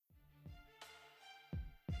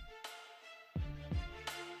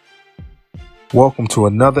Welcome to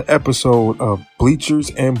another episode of Bleachers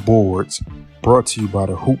and Boards, brought to you by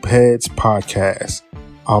the Hoop Heads podcast.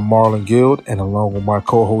 I'm Marlon Guild, and along with my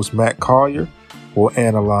co-host Matt Collier, we'll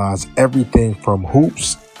analyze everything from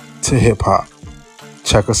hoops to hip-hop.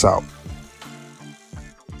 Check us out.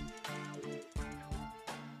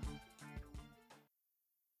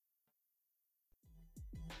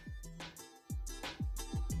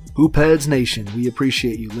 Hoopheads Nation, we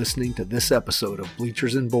appreciate you listening to this episode of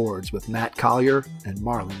Bleachers and Boards with Matt Collier and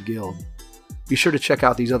Marlon Guild. Be sure to check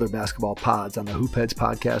out these other basketball pods on the Hoopheads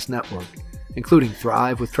Podcast Network, including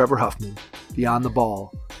Thrive with Trevor Huffman, Beyond the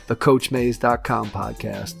Ball, the CoachMaze.com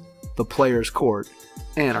podcast, The Players Court,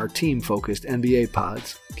 and our team-focused NBA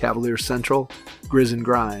pods, Cavaliers Central, Grizz and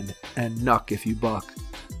Grind, and Nuck If You Buck.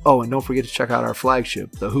 Oh, and don't forget to check out our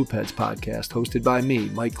flagship, the Hoopheads podcast, hosted by me,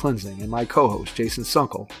 Mike Klinzing, and my co-host, Jason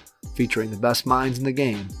Sunkel, featuring the best minds in the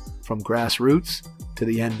game, from grassroots to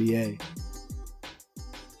the NBA.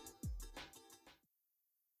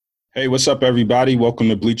 Hey, what's up, everybody? Welcome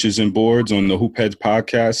to Bleachers and Boards on the Hoopheads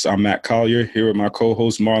podcast. I'm Matt Collier, here with my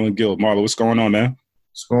co-host, Marlon Guild. Marlon, what's going on, man?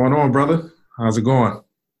 What's going on, brother? How's it going?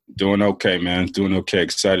 Doing okay, man. Doing okay.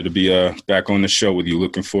 Excited to be back on the show with you.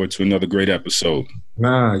 Looking forward to another great episode.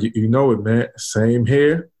 Nah, you know it, man. Same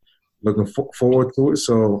here. Looking forward to it.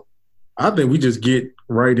 So I think we just get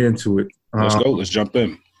right into it. Let's go. Let's jump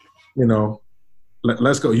in. You know,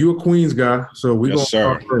 let's go. You a Queens guy, so we're going to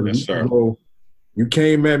start early. Yes, sir. You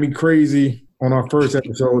came at me crazy on our first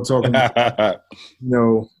episode talking about,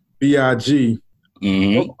 B.I.G.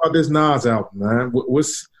 Mm-hmm. What about this Nas album, man?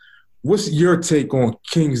 What's your take on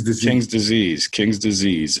King's Disease? King's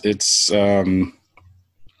Disease. It's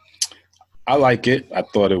I like it. I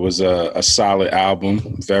thought it was a solid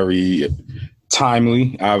album, very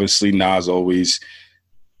timely. Obviously, Nas always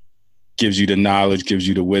gives you the knowledge, gives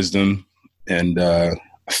you the wisdom, and I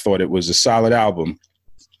thought it was a solid album.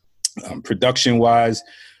 Production-wise,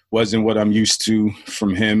 wasn't what I'm used to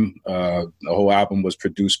from him. The whole album was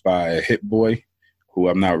produced by Hit Boy, who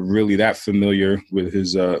I'm not really that familiar with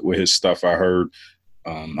his stuff. I heard,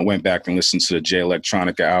 I went back and listened to the Jay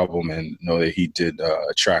Electronica album and know that he did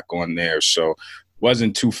a track on there. So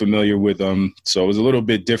wasn't too familiar with him. So it was a little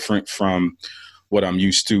bit different from what I'm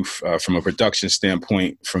used to from a production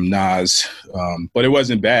standpoint from Nas. But it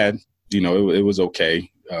wasn't bad. It was okay.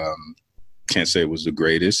 Can't say it was the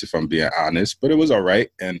greatest, if I'm being honest, but it was all right.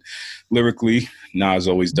 And lyrically, Nas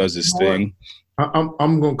always does his thing.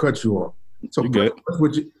 I'm going to cut you off. So good.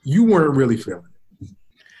 You weren't really feeling it.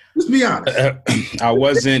 Let's be honest. I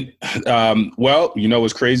wasn't. Well,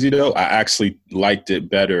 what's crazy though? I actually liked it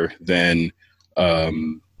better than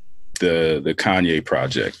the Kanye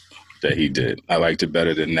project that he did. I liked it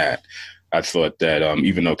better than that. I thought that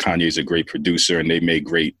even though Kanye's a great producer and they made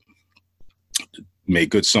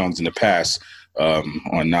good songs in the past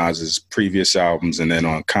on Nas's previous albums and then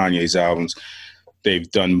on Kanye's albums, they've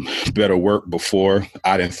done better work before.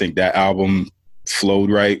 I didn't think that album flowed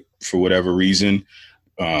right for whatever reason.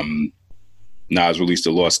 Nas released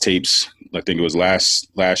the Lost Tapes. I think it was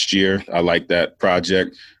last year. I liked that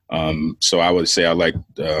project. So I would say I like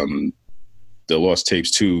the Lost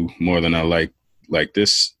Tapes too more than I like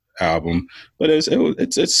this album. But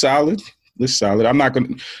it's solid. It's solid.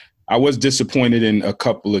 I was disappointed in a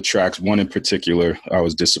couple of tracks. One in particular I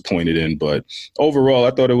was disappointed in, but overall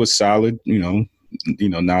I thought it was solid.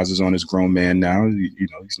 Nas is on his grown man now.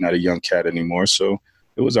 He's not a young cat anymore. So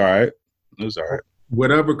it was all right.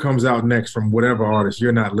 Whatever comes out next from whatever artist,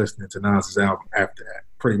 you're not listening to Nas's album after that.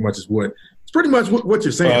 Pretty much what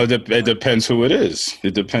you're saying. It depends who it is.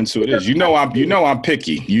 It depends who it is. I'm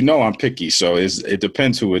picky. So it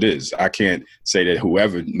depends who it is. I can't say that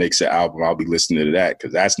whoever makes an album, I'll be listening to that,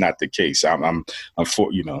 because that's not the case. I'm for,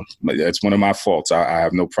 it's one of my faults. I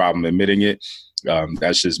have no problem admitting it.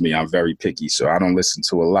 That's just me. I'm very picky, so I don't listen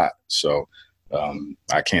to a lot. So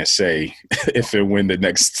I can't say if and when the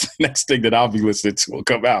next thing that I'll be listening to will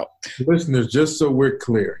come out. Listeners, just so we're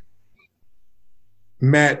clear,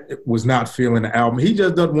 Matt was not feeling the album. He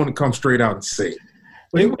just doesn't want to come straight out and say it.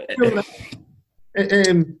 But he was feeling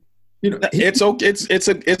it's okay.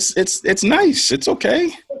 It's nice. It's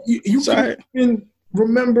okay. You can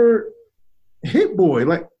remember Hit Boy.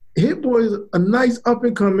 Like, Hit Boy is a nice up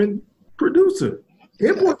and coming producer.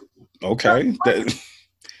 Hit Boy. Okay,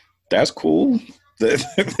 that's cool.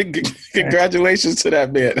 Congratulations to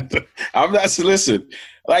that man. I'm not listen.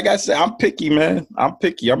 Like I said, I'm picky, man. I'm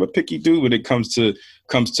picky. I'm a picky dude when it comes to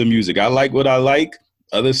music. I like what I like.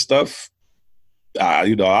 Other stuff,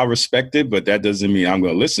 I respect it, but that doesn't mean I'm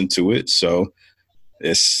going to listen to it. So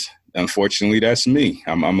unfortunately, that's me.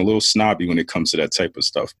 I'm a little snobby when it comes to that type of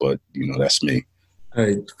stuff, but that's me.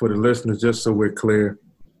 Hey, for the listeners, just so we're clear,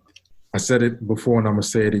 I said it before and I'm going to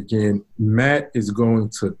say it again. Matt is going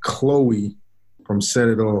to Chloe from Set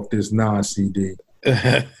It Off, this non-CD.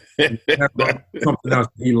 Something else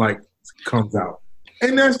he likes comes out.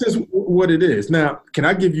 And that's just what it is. Now, can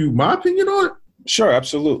I give you my opinion on it? Sure,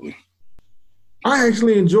 absolutely. I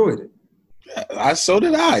actually enjoyed it. So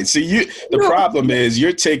did I. See, the problem is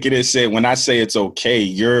you're taking it, say, when I say it's okay,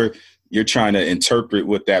 you're trying to interpret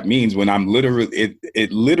what that means when I'm literally,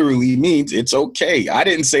 it literally means it's okay. I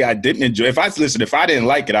didn't say I didn't enjoy it. If I didn't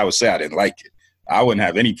like it, I would say I didn't like it. I wouldn't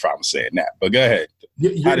have any problem saying that. But go ahead.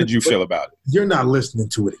 How did you feel about it? You're not listening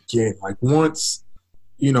to it again. Like once,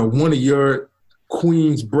 one of your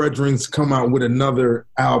Queen's brethrens come out with another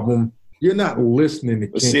album, you're not listening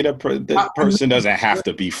again. See, the person doesn't have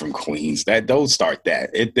to be from Queens. Don't start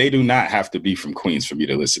that. They do not have to be from Queens for me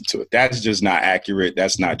to listen to it. That's just not accurate.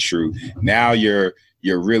 That's not true. Now you're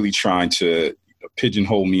really trying to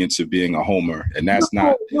pigeonhole me into being a homer, and that's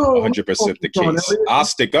not 100% the case. I'll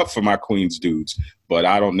stick up for my Queens dudes, but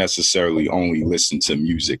I don't necessarily only listen to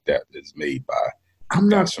music that is made by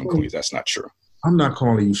guys from Queens. That's not true. I'm not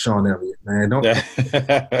calling you Sean Elliott, man. Don't.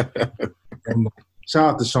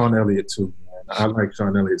 Shout out to Sean Elliott too, man. I like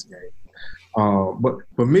Sean Elliott's game. But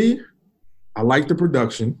for me, I like the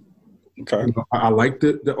production. Okay. I like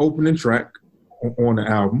the opening track on the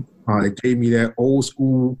album. It gave me that old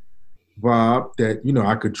school vibe that,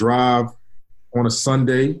 I could drive on a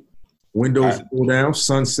Sunday, windows roll down,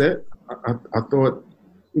 sunset. I thought,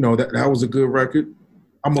 that was a good record.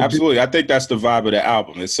 Absolutely. I think that's the vibe of the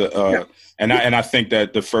album. It's and I think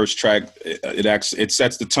that the first track, it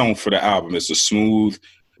sets the tone for the album. It's a smooth,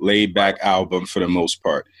 laid back album for the most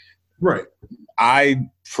part. Right. I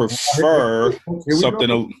prefer something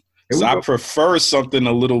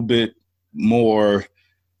a little bit more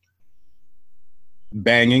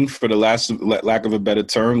banging, for the lack of a better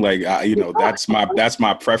term. Like, that's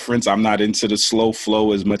my preference. I'm not into the slow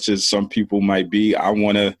flow as much as some people might be. I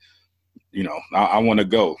want to, I want to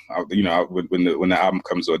go, when the album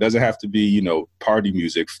comes on. It doesn't have to be, party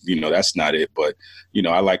music, that's not it. But,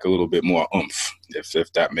 I like a little bit more oomph,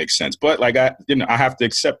 if that makes sense. But like, I have to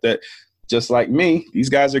accept that just like me, these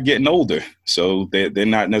guys are getting older. So they're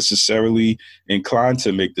not necessarily inclined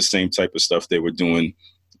to make the same type of stuff they were doing,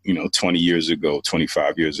 20 years ago,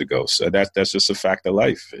 25 years ago. So that's just a fact of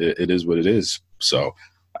life. It is what it is. So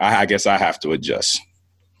I guess I have to adjust.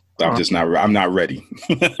 I'm not ready.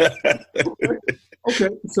 Okay.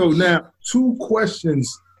 So now 2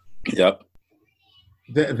 questions. Yep.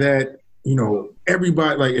 That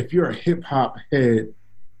everybody, like, if you're a hip hop head,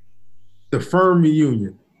 the Firm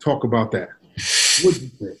Reunion, talk about that. What do you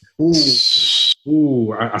think?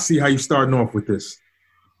 Ooh, I see how you're starting off with this.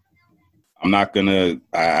 I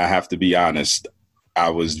have to be honest. I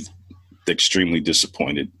was extremely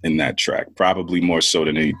disappointed in that track, probably more so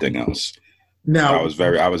than anything else. Now,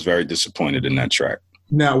 I was very disappointed in that track.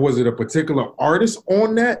 Now, was it a particular artist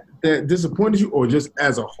on that disappointed you, or just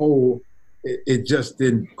as a whole, it just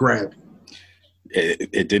didn't grab you?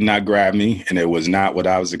 It did not grab me, and it was not what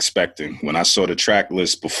I was expecting. When I saw the track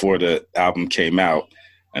list before the album came out,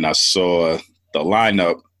 and I saw the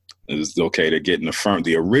lineup, it was okay. They're getting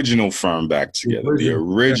the original Firm back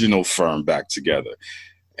together. Firm back together,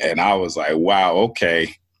 and I was like, wow,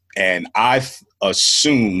 okay. And I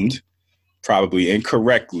assumed, probably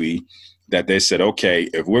incorrectly, that they said, okay,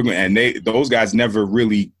 if we're going, and those guys never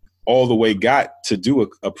really all the way got to do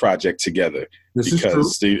a project together,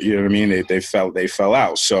 because you know what I mean? They fell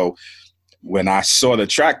out. So when I saw the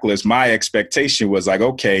track list, my expectation was like,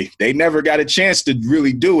 okay, they never got a chance to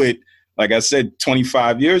really do it. Like I said,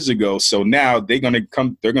 25 years ago. So now they're going to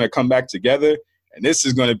come back together, and this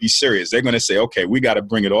is going to be serious. They're going to say, okay, we got to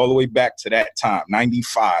bring it all the way back to that time,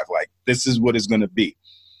 95. Like, this is what it's going to be.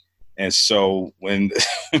 And so when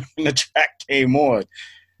the track came on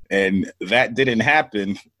and that didn't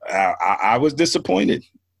happen, I was disappointed.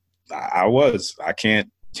 I was. I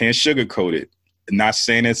can't sugarcoat it. I'm not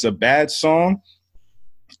saying it's a bad song.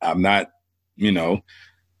 I'm not,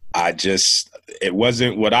 it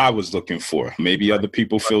wasn't what I was looking for. Maybe other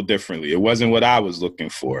people feel differently. It wasn't what I was looking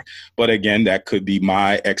for. But again, that could be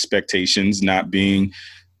my expectations not being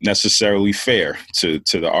necessarily fair to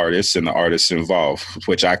the artists and the artists involved,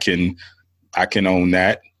 which I can own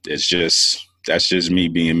that. That's just me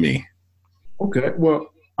being me. Okay.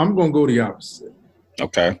 Well, I'm going to go the opposite.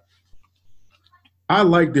 Okay. I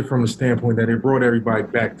liked it from the standpoint that it brought everybody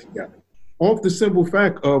back together. Off the simple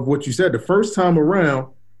fact of what you said, the first time around,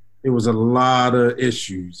 it was a lot of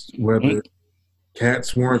issues, whether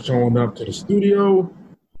cats weren't showing up to the studio,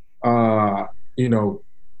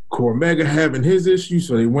 Cormega having his issues,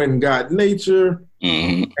 so they went and got Nature.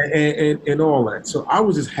 and all that. So I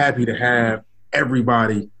was just happy to have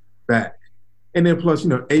everybody back. And then plus,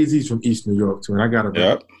 AZ's from East New York too, and I got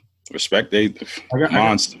to respect.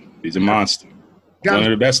 Monster. He's a monster. One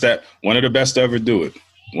of the best to ever do it.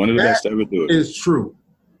 One of the best to ever do it. Is true.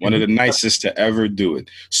 One of the nicest to ever do it.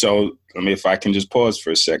 So, if I can just pause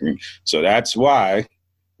for a second. So that's why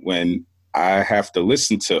when I have to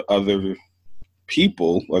listen to other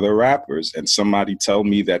people, other rappers, and somebody tell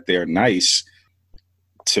me that they're nice,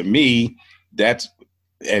 to me,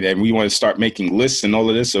 and we want to start making lists and all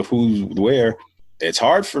of this of who's where, it's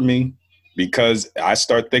hard for me because I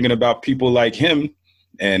start thinking about people like him.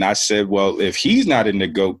 And I said, well, if he's not in the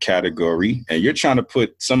GOAT category and you're trying to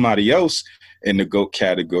put somebody else in the GOAT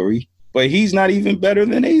category, but he's not even better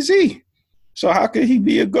than AZ. So how could he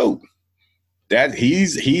be a GOAT? That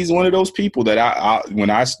he's one of those people that when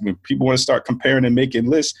people want to start comparing and making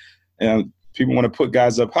lists and people want to put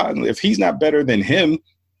guys up high, if he's not better than him,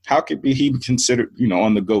 how could he be considered,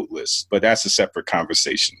 on the GOAT list? But that's a separate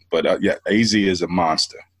conversation. But AZ is a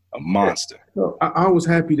monster. So I was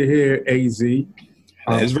happy to hear AZ.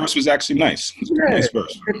 His verse was actually nice. It was a nice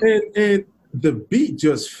verse. And the beat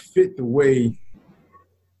just fit the way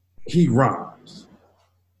he rhymes.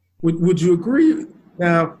 Would you agree?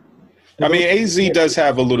 Now, AZ does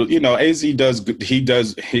have a little. AZ does. He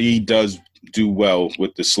does do well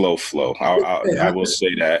with the slow flow. I will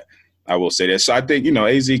say that. So I think,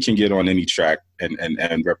 AZ can get on any track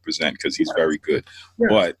and represent because he's very good. Yeah.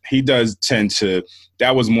 But he does tend to,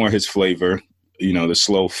 that was more his flavor, the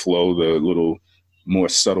slow flow, the little more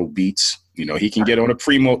subtle beats. He can get on a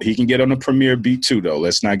Premier beat too, though.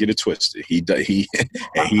 Let's not get it twisted. He does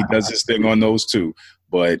his thing on those too.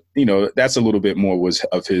 But, that's a little bit more was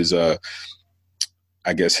of his, I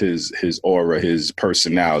guess his aura, his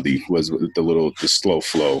personality was with the slow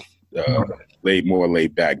flow. More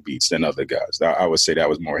laid back beats than other guys. I would say that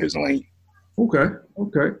was more his lane. Okay.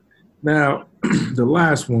 Now, the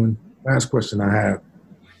last question I have.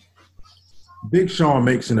 Big Sean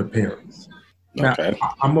makes an appearance. Now, okay.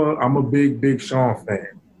 I'm a big Sean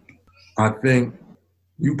fan. I think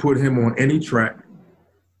you put him on any track,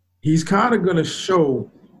 he's kind of going to show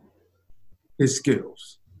his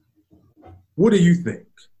skills. What do you think?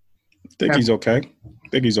 I think he's okay.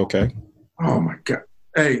 Oh my God.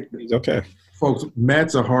 Hey, he's okay. Folks,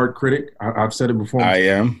 Matt's a hard critic. I've said it before. I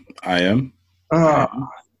am.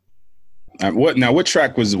 What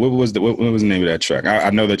track was? What was the name of that track?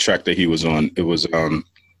 I know the track that he was on. It was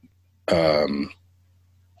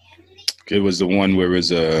it was the one where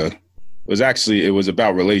it was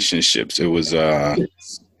about relationships. It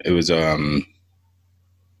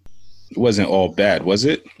wasn't all bad, was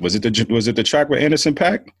it? Was it the track with Anderson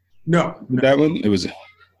 .Paak? No, that one. It was.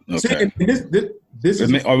 Okay. See, this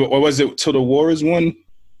is, or was it Till the War Is Won?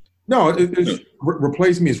 No, it's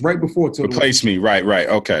Replace Me. It's right before Till Replace Me. Right.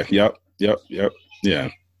 Okay. Yep. Yeah.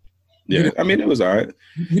 It was all right.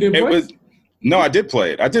 You didn't play it? No, I did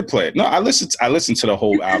play it. No, I listened to the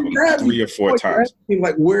whole album 3 or 4 times.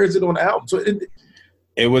 Like, where is it on the album? So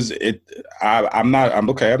I'm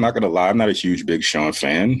not gonna lie. I'm not a huge Big Sean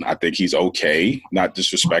fan. I think he's okay. Not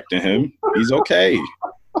disrespecting him. He's okay.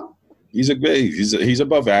 He's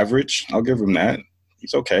above average. I'll give him that.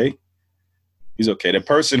 He's okay. The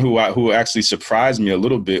person who actually surprised me a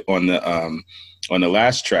little bit on the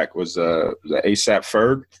last track was the ASAP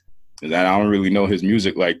Ferg. And I don't really know his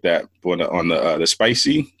music like that. But on the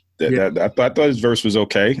Spicy, I thought his verse was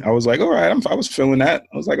okay. I was like, all right, I was feeling that.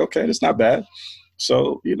 I was like, okay, that's not bad.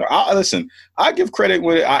 So I'll give credit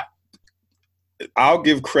I'll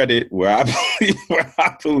give credit where I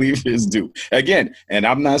believe is due. Again, and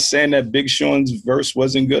I'm not saying that Big Sean's verse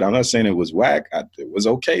wasn't good. I'm not saying it was whack. It was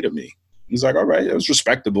okay to me. He's like, all right, it was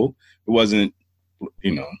respectable. It wasn't,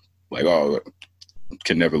 like, oh,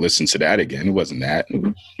 can never listen to that again. It wasn't that. It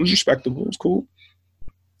was respectable. It was cool.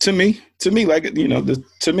 To me, like,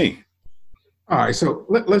 to me. All right, so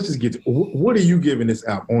let's just get to what are you giving this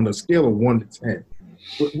album on a scale of 1 to 10?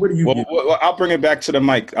 What do you? Well, I'll bring it back to the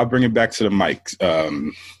mic.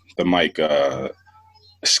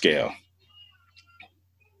 Scale.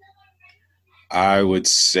 I would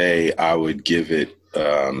say I would give it.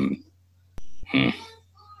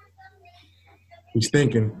 He's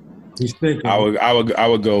thinking. I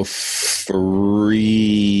would go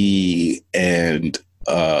 3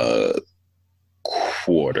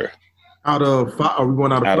 1/4. Out of 5? Are we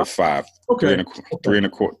going out of 5? Okay. 3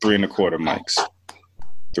 1/4 mics.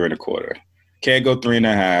 3 1/4. Can't go 3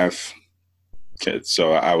 1/2.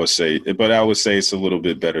 So I would say it's a little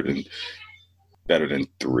bit better than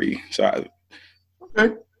 3. So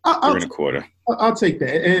okay, 3 1/4. I'll take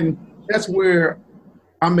that, and that's where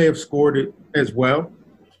I may have scored it as well.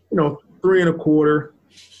 3.25.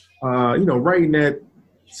 Right in that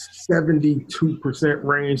 72%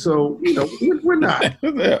 range. So, we're not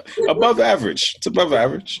above average. It's above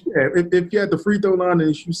average. Yeah, if you're at the free throw line and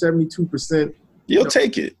you shoot 72%, you'll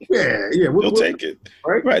take it. Yeah. You'll take it.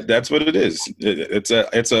 Right. That's what it is. It's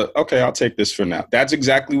a okay, I'll take this for now. That's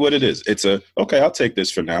exactly what it is. It's a okay, I'll take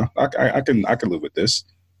this for now. I can live with this.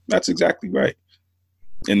 That's exactly right.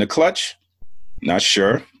 In the clutch, not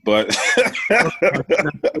sure, but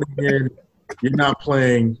you're not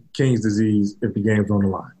playing King's disease if the game's on the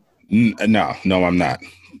line. No, I'm not.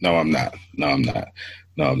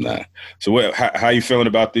 So, how are you feeling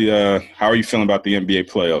about the NBA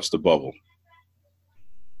playoffs, the bubble?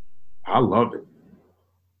 I love it.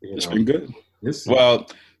 It's been good. Well,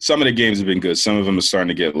 some of the games have been good. Some of them are starting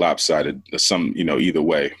to get lopsided. Some, either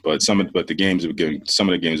way. But some of the games have been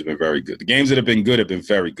very good. The games that have been good have been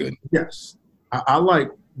very good. Yes, I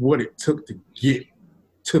like what it took to get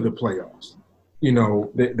to the playoffs.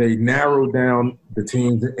 They narrowed down the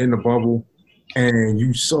teams in the bubble, and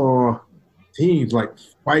you saw teams like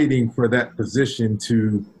fighting for that position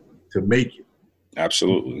to make it.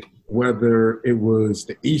 Absolutely. Whether it was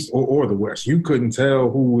the East or the West, you couldn't tell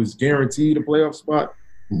who was guaranteed a playoff spot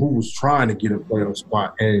and who was trying to get a playoff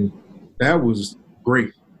spot, and that was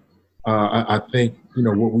great. I think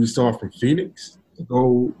what we saw from Phoenix to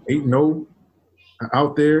go 8-0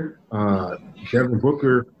 out there. Devin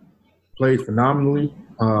Booker played phenomenally.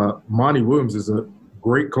 Monty Williams is a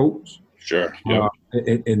great coach. Sure. Yeah.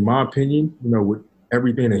 In my opinion, with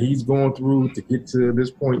everything that he's going through to get to this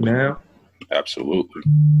point now. Absolutely.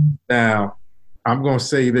 Now, I'm going to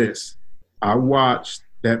say this. I watched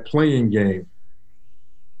that playing game.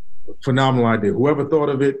 Phenomenal idea. Whoever thought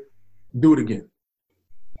of it, do it again.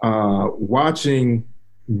 Watching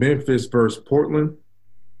Memphis versus Portland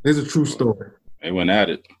is a true story. They went at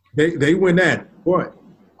it. They went at it. But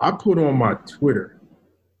I put on my Twitter,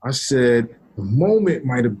 I said, the moment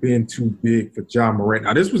might have been too big for Ja Morant.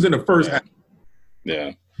 Now, this was in the first half.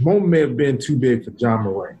 Yeah. The moment may have been too big for Ja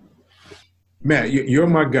Morant. Matt, you're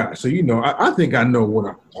my guy. So, I think I know what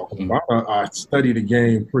I'm talking about. I study the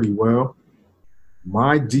game pretty well.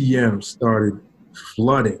 My DM started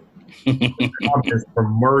flooding comments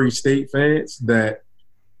from Murray State fans that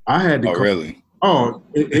I had to Oh, really? Oh,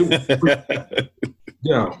 it was –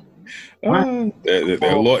 yeah.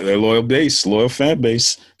 They're loyal base, loyal fan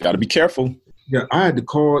base. Got to be careful. Yeah, I had to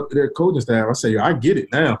call their coaching staff. I say, I get it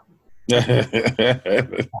now.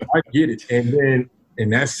 I get it. And then in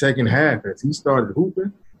that second half, as he started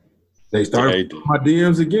hooping, they started my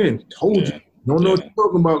DMs again. Told you. Don't know what you're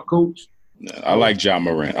talking about, coach. I like Ja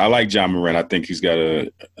Morant. I think he's got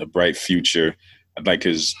a bright future. I like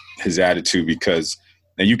his attitude because –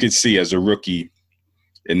 and you could see as a rookie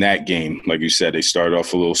in that game, like you said, they started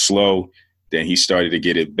off a little slow. Then he started to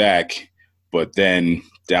get it back. But then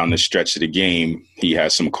down the stretch of the game, he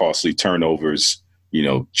has some costly turnovers,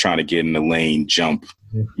 trying to get in the lane, jump,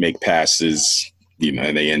 make passes,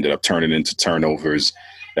 and they ended up turning into turnovers,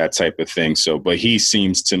 that type of thing. So, but he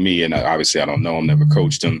seems to me, and obviously I don't know him, never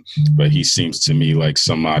coached him, but he seems to me like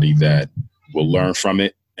somebody that will learn from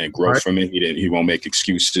it and grow from it. He won't make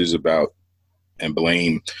excuses about and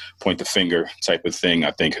blame, point the finger type of thing. I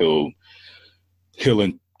think he'll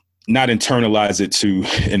not internalize it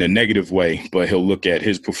in a negative way, but he'll look at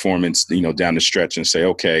his performance, down the stretch and say,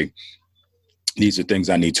 okay, these are things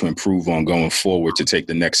I need to improve on going forward to take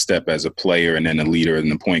the next step as a player and then a leader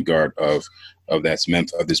and the point guard of this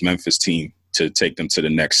Memphis team to take them to the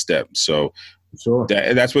next step. So sure.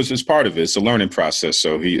 That's what's part of it. It's a learning process.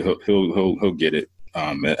 So he'll get it.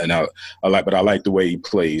 And I like the way he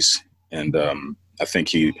plays. And I think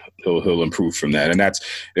he'll improve from that. And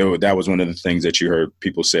that was one of the things that you heard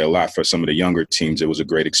people say a lot for some of the younger teams. It was a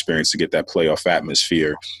great experience to get that playoff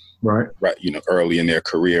atmosphere, right? Early in their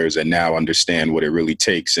careers, and now understand what it really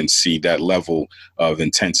takes and see that level of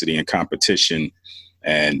intensity and competition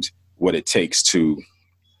and what it takes to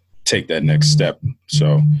take that next step.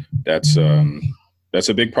 So that's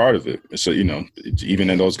a big part of it. So, even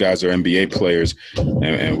though those guys are NBA players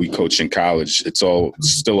and we coach in college, it's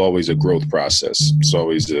still always a growth process. It's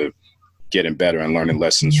always getting better and learning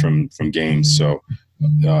lessons from games. So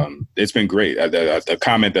it's been great. A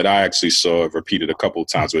comment that I actually saw repeated a couple of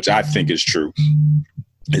times, which I think is true,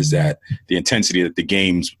 is that the intensity that the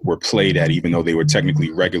games were played at, even though they were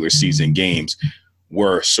technically regular season games,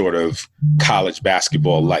 were sort of college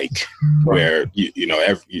basketball like, where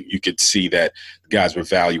you could see that guys were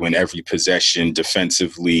valuing every possession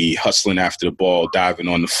defensively, hustling after the ball, diving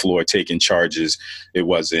on the floor, taking charges. It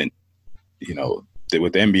wasn't,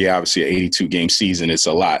 with the NBA, obviously an 82 game season, it's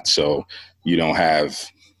a lot. So you don't have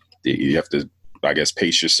you have to, I guess,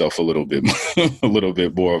 pace yourself a little bit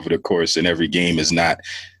more over the course, and every game is not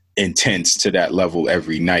intense to that level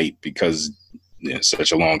every night because it's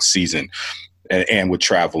such a long season and with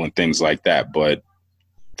travel and things like that. But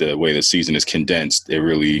the way the season is condensed, it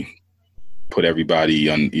really put everybody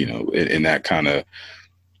on, in that kind of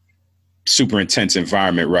super intense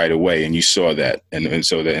environment right away, and you saw that, and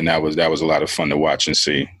that was a lot of fun to watch and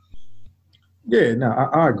see. Yeah, no,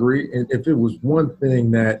 I agree. And if it was one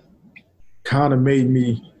thing that kind of made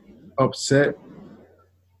me upset,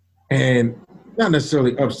 and not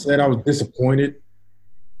necessarily upset, I was disappointed.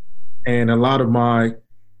 And a lot of my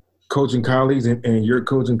coaching colleagues and your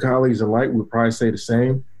coaching colleagues alike would probably say the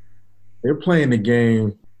same. They're playing the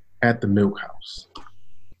game at the Milk House.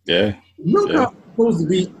 Yeah. Milk House is supposed to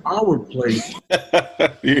be our place.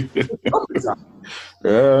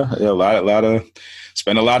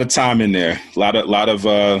 Spent a lot of time in there. A lot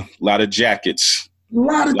of jackets. A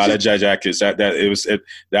lot of jackets.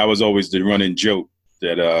 That was always the running joke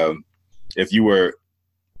that if you were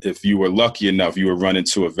lucky enough, you were running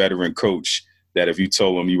to a veteran coach that if you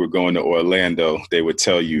told them you were going to Orlando, they would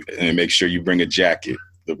tell you and make sure you bring a jacket.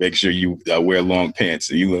 To make sure you wear long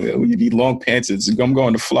pants. And you need long pants. I'm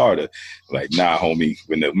going to Florida. Like, nah, homie.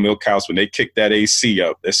 When the Milk House, when they kick that AC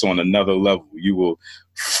up, it's on another level. You will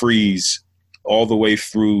freeze all the way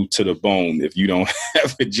through to the bone if you don't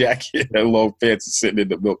have a jacket and long pants and sitting in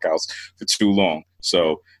the Milk House for too long.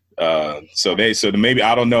 So maybe,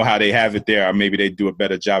 I don't know how they have it there, or maybe they do a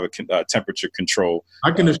better job of temperature control.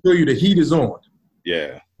 I can assure you the heat is on.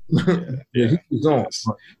 Yeah. Yeah. He's on.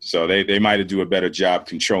 So they might do a better job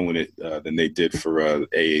controlling it than they did for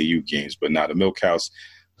AAU games. But now the Milk House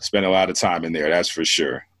spent a lot of time in there. That's for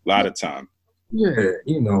sure. A lot of time. Yeah,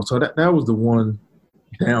 so that was the one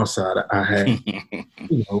downside I had.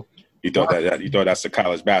 You thought that's the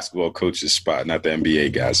college basketball coach's spot, not the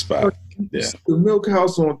NBA guy's spot. Yeah. The Milk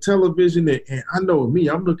House on television, and I know me,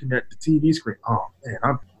 I'm looking at the TV screen. Oh man,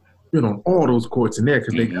 I've been on all those courts in there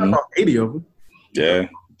because they got about 80 of them. Yeah.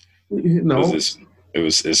 It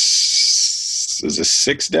was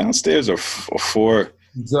 6 downstairs or 4?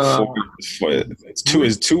 It's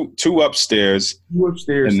two upstairs. 2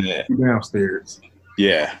 upstairs, and 2 downstairs.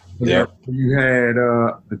 Yeah. Yeah. You had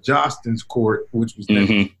the Jostens court, which was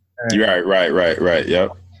right.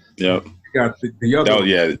 Yep. You got the other. Oh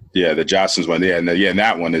yeah, the Jostens one. Yeah, and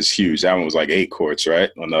that one is huge. That one was like 8 courts, right,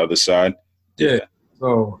 on the other side. Yeah.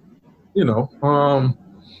 So,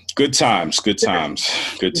 Good times.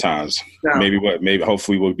 Now, maybe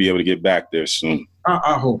hopefully we'll be able to get back there soon.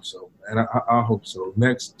 I hope so, man. I hope so.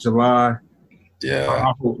 Next July. Yeah.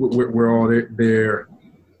 I hope we're all there.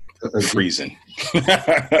 Freezing.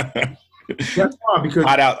 That's fine because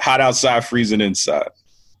hot outside, freezing inside.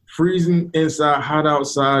 Freezing inside, hot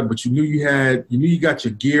outside, but you got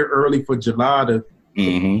your gear early for July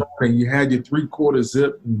and you had your 3/4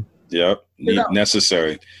 zip. Yep,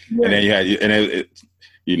 necessary. Yeah. And then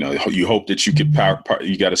you hope that you could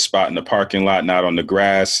you got a spot in the parking lot, not on the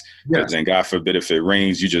grass. Because then, God forbid, if it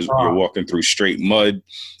rains, you're walking through straight mud,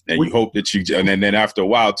 and you hope that and then after a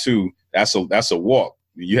while too, that's a walk.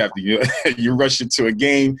 You have to you rush into a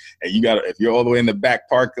game, and if you're all the way in the back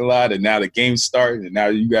parking lot, and now the game starts, and now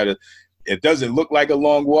you got to. It doesn't look like a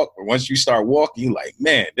long walk, but once you start walking, you're like,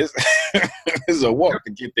 man, this is a walk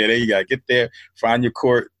to get there. Then you got to get there, find your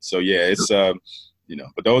court. So yeah, it's but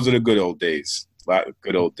those are the good old days. A lot of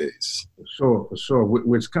good old days. For sure.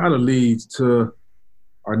 Which kind of leads to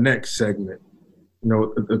our next segment.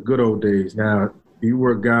 The good old days. Now, you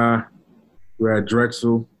were a guy who had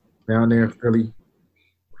Drexel down there in Philly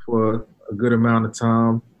for a good amount of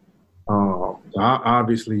time.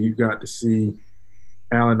 Obviously, you got to see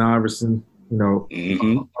Allen Iverson,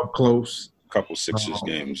 up close. A couple Sixers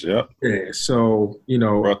games, yep. Yeah, so,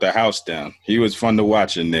 brought the house down. He was fun to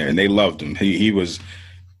watch in there, and they loved him. He was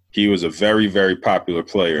a very, very popular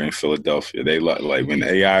player in Philadelphia. They when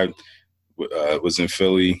AI was in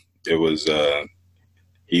Philly, it was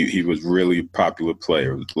he was really popular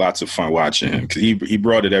player. It was lots of fun watching him because he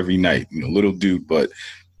brought it every night. Little dude, but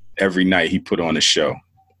every night he put on a show.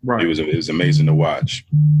 Right. It was amazing to watch.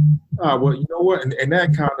 Well, you know what, and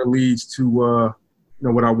that kind of leads to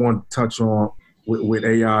what I want to touch on with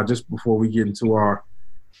AI just before we get into our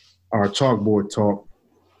chalkboard talk.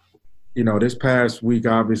 This past week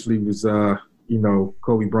obviously was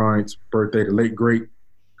Kobe Bryant's birthday, the late great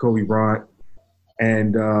Kobe Bryant,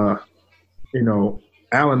 and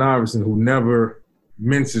Allen Iverson, who never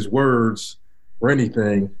minces words or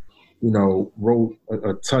anything, wrote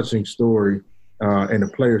a touching story in the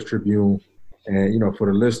Players Tribune. And, for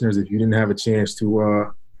the listeners, if you didn't have a chance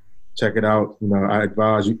to check it out. I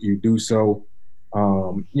advise you do so.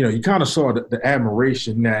 You kind of saw the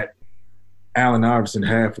admiration that Allen Iverson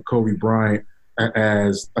had for Kobe Bryant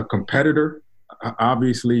as a competitor,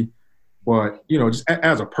 obviously, but, just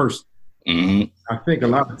as a person. Mm-hmm. I think a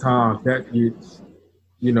lot of times that gets,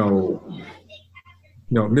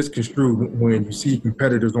 misconstrued when you see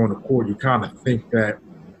competitors on the court. You kind of think that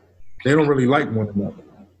they don't really like one another.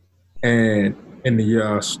 And in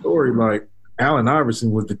the story, like, Allen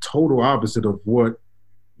Iverson was the total opposite of what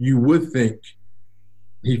you would think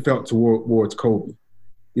he felt towards Kobe.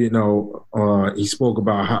 He spoke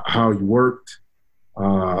about how he worked,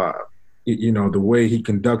 the way he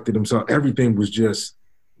conducted himself. Everything was just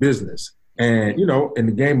business. And, in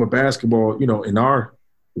the game of basketball, in our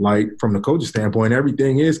light, from the coach's standpoint,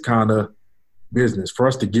 everything is kind of business for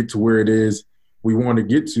us to get to where it is we want to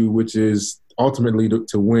get to, which is ultimately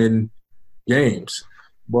to win games.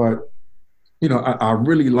 But, I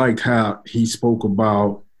really liked how he spoke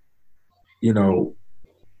about,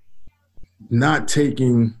 not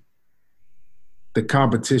taking the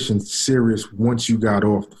competition serious once you got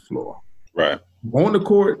off the floor. Right. On the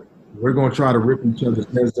court, we're going to try to rip each other's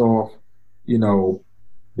heads off.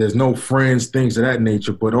 There's no friends, things of that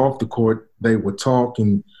nature. But off the court, they would talk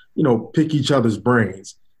and, pick each other's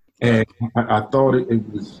brains. And I thought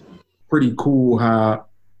it was pretty cool how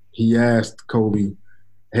he asked Kobe,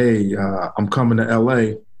 hey, I'm coming to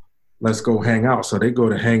L.A. Let's go hang out. So they go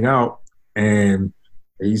to hang out, and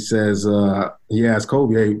he says, he asked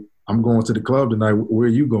Kobe, hey, I'm going to the club tonight. Where are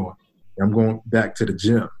you going? I'm going back to the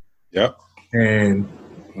gym. Yep. And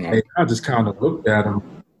I just kind of looked at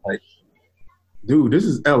him like, dude, this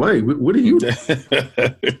is L.A. What are you doing?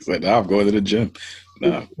 It's like, I'm going to the gym.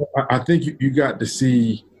 No. I think you got to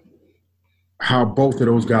see how both of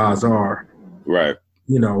those guys are. Right.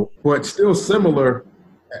 But still similar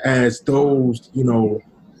as those,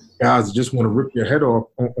 guys that just want to rip your head off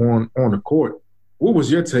on the court. What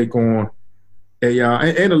was your take on AI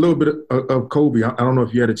and a little bit of Kobe? I don't know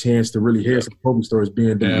if you had a chance to really hear some Kobe stories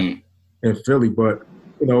being down in Philly, but,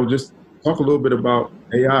 just talk a little bit about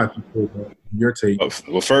AI, if you could, your take.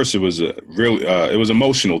 Well, first, it was it was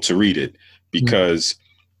emotional to read it because,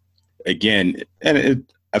 again,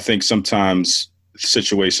 I think sometimes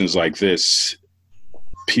situations like this,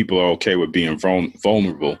 people are okay with being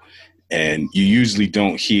vulnerable, and you usually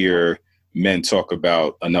don't hear men talk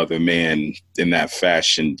about another man in that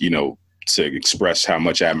fashion, to express how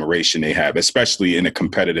much admiration they have, especially in a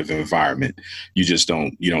competitive environment. You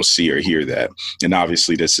don't see or hear that. And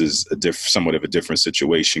obviously this is somewhat of a different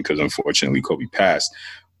situation because unfortunately Kobe passed.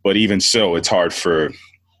 But even so, it's hard for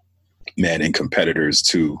men and competitors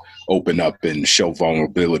to open up and show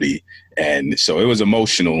vulnerability. And so it was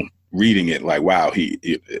emotional reading it, like, wow, they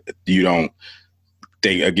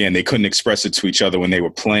couldn't express it to each other when they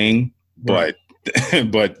were playing, but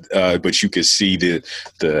you could see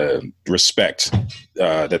the respect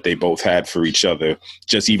that they both had for each other,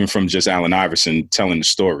 just even from just Allen Iverson telling the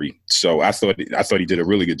story. So I thought he did a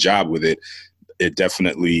really good job with it. It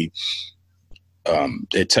definitely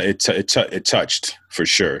it touched for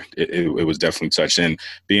sure. It was definitely touched. And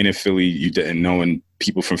being in Philly, and knowing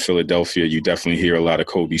people from Philadelphia, you definitely hear a lot of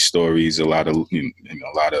Kobe stories, a lot of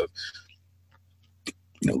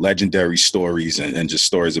legendary stories and just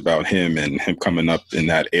stories about him and him coming up in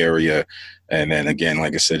that area. And then again,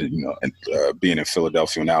 like I said, being in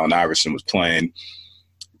Philadelphia when Allen Iverson was playing,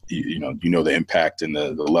 the impact and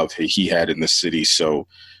the love he had in the city. So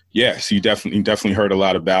yes, you definitely heard a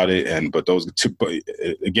lot about it. But those two,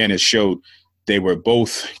 again, it showed they were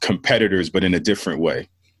both competitors, but in a different way.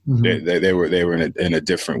 Mm-hmm. They were in a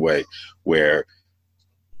different way where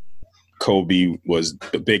Kobe was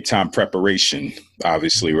the big time preparation,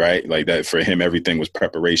 obviously, right? Like that for him, everything was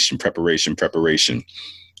preparation,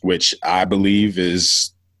 which I believe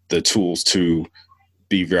is the tools to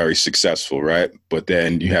be very successful, right? But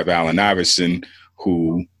then you have Allen Iverson,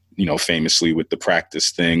 who, famously with the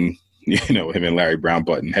practice thing, him and Larry Brown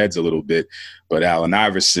button heads a little bit. But Allen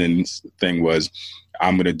Iverson's thing was,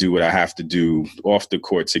 I'm going to do what I have to do off the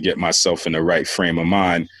court to get myself in the right frame of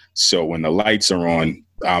mind. So when the lights are on,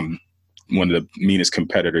 I'm one of the meanest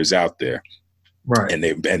competitors out there. Right. And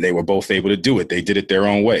they were both able to do it. They did it their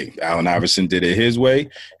own way. Allen Iverson did it his way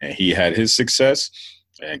and he had his success,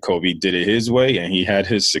 and Kobe did it his way and he had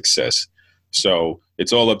his success. So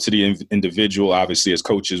it's all up to the individual. Obviously, as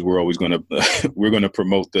coaches, we're always going to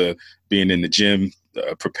promote the being in the gym,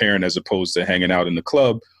 preparing as opposed to hanging out in the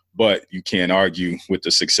club. But you can't argue with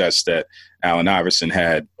the success that Allen Iverson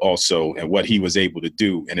had also and what he was able to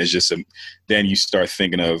do. And it's just then you start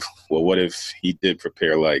thinking of, well, what if he did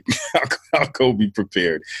prepare like how Kobe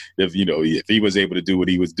prepared? If he was able to do what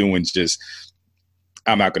he was doing,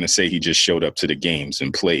 I'm not going to say he just showed up to the games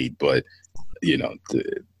and played, but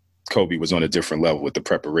Kobe was on a different level with the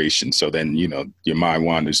preparation. So then, your mind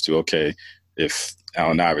wanders to, okay, if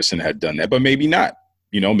Allen Iverson had done that, but maybe not.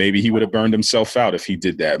 Maybe he would have burned himself out if he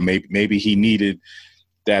did that. Maybe he needed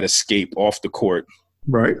that escape off the court,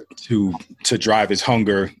 right, to drive his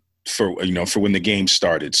hunger for when the game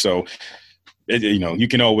started. So, you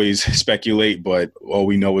can always speculate, but all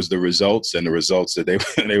we know is the results, and the results that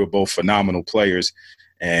they were both phenomenal players,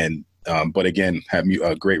 and but again, have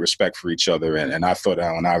great respect for each other. And I thought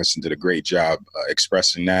Allen Iverson did a great job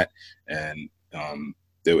expressing that, and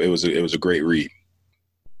it was a great read.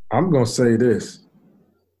 I'm gonna say this.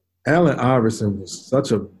 Allen Iverson was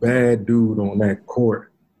such a bad dude on that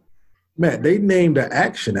court. Matt, they named the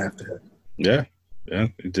action after him. Yeah,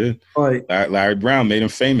 it did. Like Larry Brown made him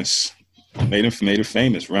famous. Made him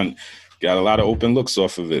famous. Got a lot of open looks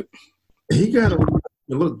off of it. He got a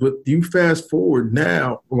look, but you fast forward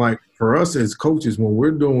now, like for us as coaches, when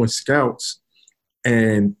we're doing scouts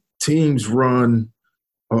and teams run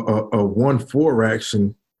a 1-4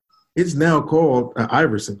 action, it's now called an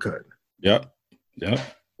Iverson cut. Yep.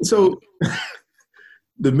 So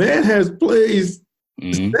the man has plays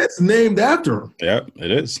that's named after him. Yeah, it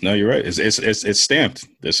is. No, you're right. It's stamped.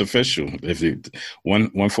 It's official. If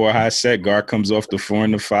 1-4 high set, guard comes off the 4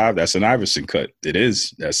 and the 5, that's an Iverson cut. It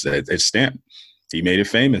is. It's stamped. He made it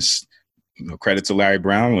famous. Credit to Larry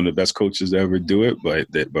Brown, one of the best coaches to ever do it. But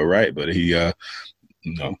he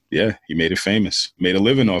he made it famous. Made a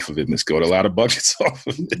living off of it and scored a lot of buckets off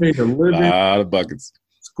of it. Made a living. A lot of buckets.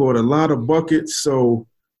 Scored a lot of buckets. So,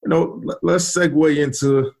 let's segue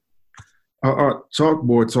into our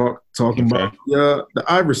chalkboard talking about the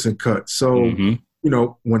Iverson cut. So,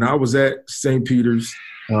 when I was at St. Peter's,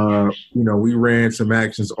 we ran some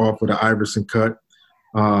actions off of the Iverson cut.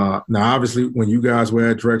 Now, obviously, when you guys were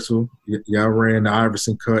at Drexel, y'all ran the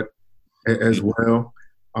Iverson cut as well.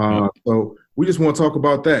 So we just want to talk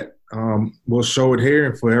about that. We'll show it here,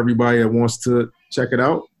 and for everybody that wants to check it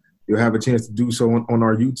out, you'll have a chance to do so on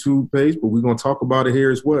our YouTube page, but we're going to talk about it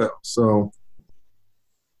here as well. So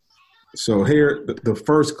here, the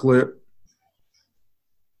first clip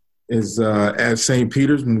is at St.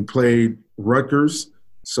 Peter's when we played Rutgers.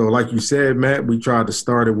 So like you said, Matt, we tried to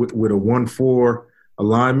start it with a 1-4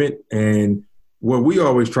 alignment. And what we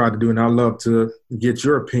always try to do, and I'd love to get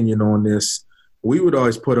your opinion on this, we would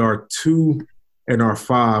always put our 2 and our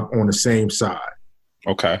 5 on the same side.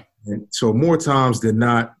 Okay. And so more times than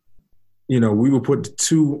not, we would put the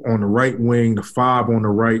 2 on the right wing, the 5 on the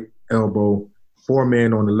right elbow,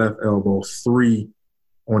 4-man on the left elbow, 3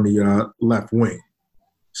 on the left wing.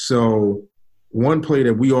 So one play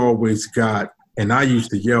that we always got, and I used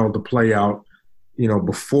to yell the play out,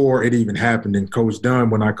 before it even happened. And Coach Dunn,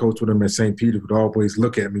 when I coached with him at St. Peter, would always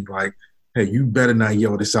look at me like, hey, you better not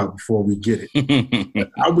yell this out before we get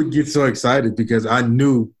it. I would get so excited because I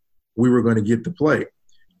knew we were going to get the play.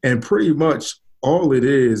 And pretty much all it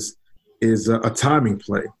is a timing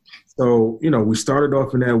play. So, we started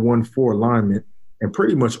off in that 1-4 alignment, and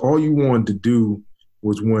pretty much all you wanted to do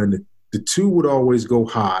was when the 2 would always go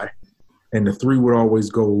high and the 3 would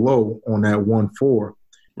always go low on that 1-4.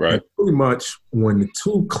 Right. And pretty much when the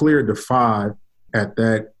 2 cleared the 5 at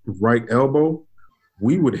that right elbow,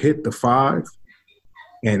 we would hit the 5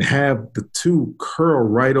 and have the 2 curl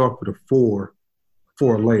right off of the 4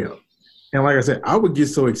 for a layup. And like I said, I would get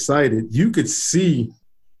so excited. You could see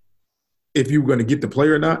if you were going to get the play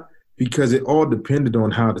or not because it all depended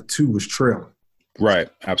on how the 2 was trailing. Right.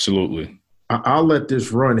 Absolutely. I'll let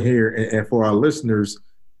this run here. And for our listeners,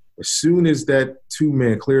 as soon as that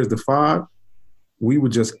 2-man clears the 5, we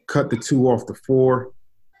would just cut the 2 off the 4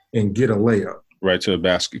 and get a layup. Right to the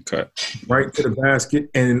basket cut. Right to the basket.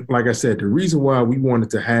 And like I said, the reason why we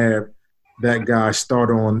wanted to have that guy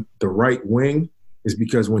start on the right wing is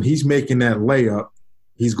because when he's making that layup,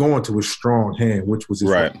 he's going to his strong hand, which was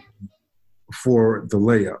his right for the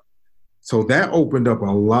layup. So that opened up a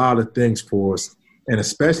lot of things for us. And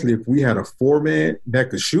especially if we had a 4-man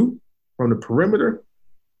that could shoot from the perimeter.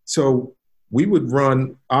 So we would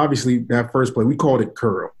run, obviously, that first play, we called it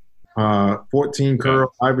curl. 14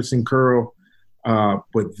 curl, Iverson curl.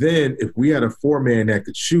 But then if we had a 4-man that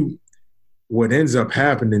could shoot, what ends up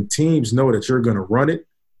happening, teams know that you're going to run it.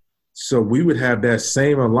 So we would have that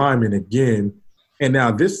same alignment again. And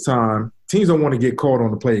now this time, teams don't want to get caught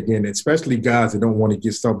on the play again, especially guys that don't want to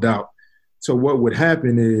get subbed out. So what would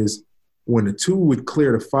happen is when the 2 would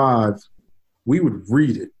clear the 5, we would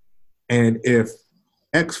read it. And if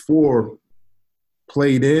X4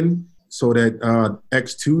 played in so that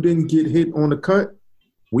X2 didn't get hit on the cut,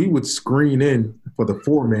 we would screen in for the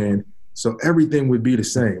 4-man, so everything would be the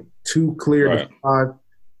same. 2 cleared the 5.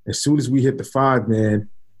 As soon as we hit the 5-man,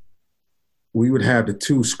 we would have the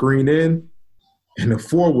 2 screen in, and the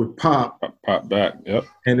 4 would pop back. Yep.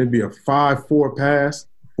 And it'd be a 5-4 pass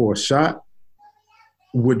for a shot,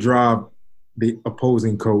 would drive the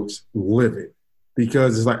opposing coach livid,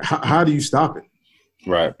 because it's like, how do you stop it?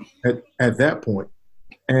 Right. At that point.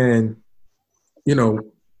 And, you know,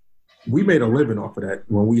 we made a living off of that.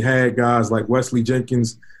 When we had guys like Wesley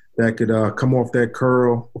Jenkins that could come off that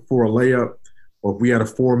curl for a layup, or if we had a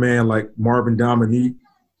 4-man like Marvin Dominique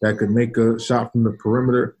that could make a shot from the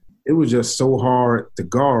perimeter, it was just so hard to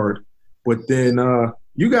guard. But then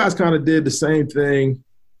you guys kind of did the same thing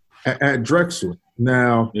at Drexel.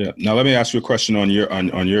 Now let me ask you a question on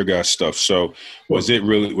your guys' stuff. So was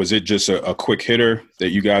it just a quick hitter that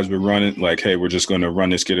you guys were running, like, hey, we're just going to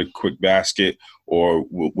run this, get a quick basket, or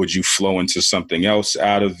would you flow into something else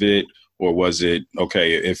out of it, or was it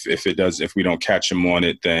okay if we don't catch him on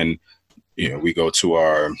it, then we go to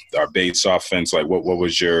our base offense? Like what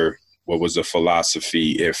was the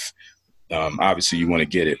philosophy if obviously you want to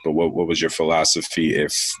get it, but what was your philosophy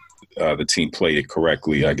if the team played it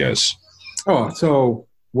correctly, I guess? Oh, so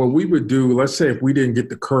what we would do, let's say if we didn't get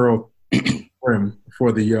the curl rim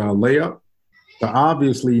for the layup, so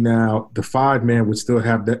obviously now the 5-man would still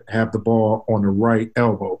have the ball on the right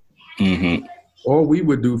elbow. Mm-hmm. All we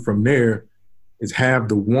would do from there is have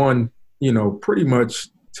the 1, pretty much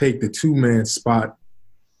take the 2-man spot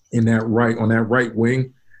on that right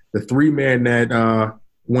wing. The 3-man that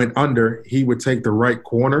went under, he would take the right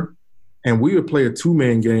corner, and we would play a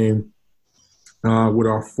 2-man game with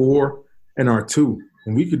our 4 and our 2,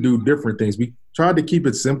 and we could do different things. We tried to keep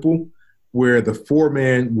it simple, where the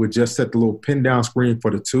 4-man would just set the little pin down screen for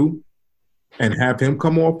the 2 and have him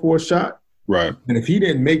come off for a shot. Right. And if he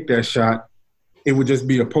didn't make that shot, it would just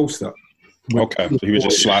be a post up. Okay. So he would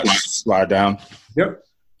just slide down. Yep.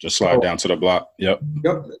 Just slide down to the block. Yep.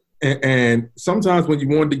 Yep. And sometimes when you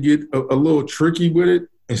wanted to get a little tricky with it,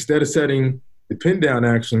 instead of setting the pin down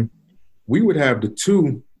action, we would have the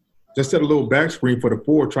 2 just set a little back screen for the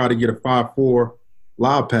 4, try to get a 5-4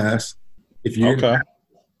 lob pass. If you didn't have,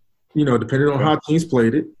 depending on how teams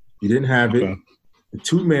played it, you didn't have it, the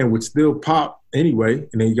 2-man would still pop anyway,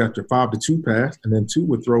 and then you got your 5-2 pass, and then 2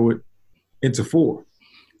 would throw it into 4.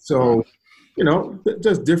 So,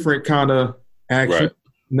 just different kind of action. Right.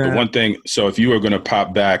 Now, the one thing, so if you were going to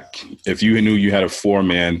pop back, if you knew you had a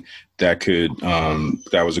 4-man that could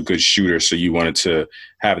that was a good shooter, so you wanted to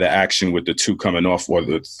have the action with the 2 coming off, or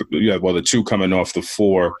the 2 coming off the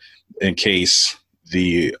 4 in case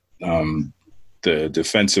the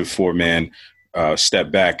defensive 4-man step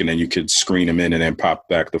back, and then you could screen him in and then pop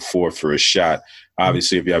back the 4 for a shot.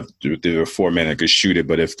 Obviously, if you have the 4-man that could shoot it,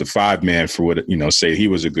 but if the 5-man, for what say he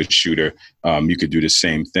was a good shooter, you could do the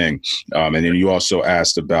same thing. And then you also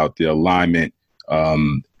asked about the alignment.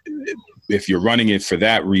 If you're running it for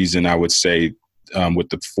that reason, I would say with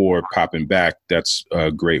the 4 popping back, that's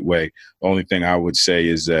a great way. The only thing I would say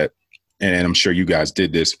is that, and I'm sure you guys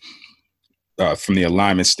did this, from the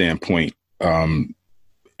alignment standpoint,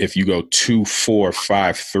 if you go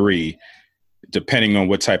 2-4-5-3, depending on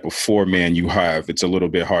what type of 4-man you have, it's a little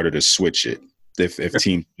bit harder to switch it. If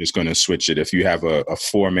team is going to switch it, if you have a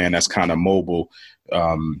 4-man that's kind of mobile,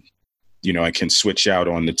 and can switch out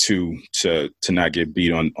on the 2 to not get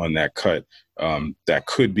beat on that cut, that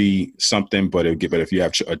could be something. But if you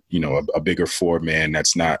have a bigger 4-man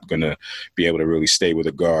that's not going to be able to really stay with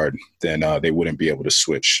a guard, then they wouldn't be able to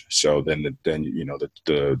switch. So then the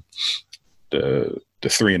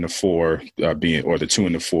 3 and the 4 being, or the 2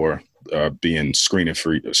 and the 4 being screening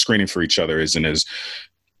for each other isn't as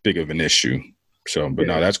big of an issue. So, but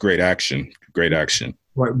no, that's great action. Great action.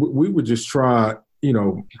 Right. We would just try,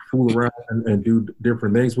 fool around and do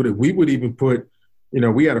different things with it. We would even put,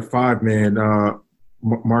 we had a 5-man,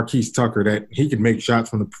 Marquise Tucker, that he could make shots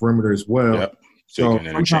from the perimeter as well. Yep. So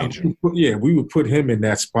we would put him in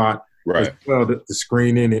that spot as well to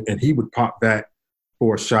screen in, and he would pop back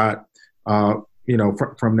for a shot,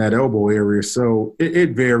 from that elbow area. So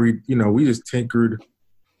it varied. We just tinkered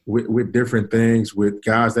with different things with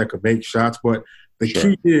guys that could make shots. But the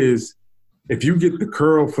key is, if you get the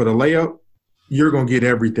curl for the layup, you're going to get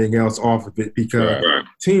everything else off of it, because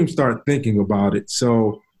teams start thinking about it.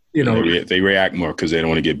 So, they react more because they don't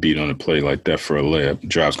want to get beat on a play like that for a layup.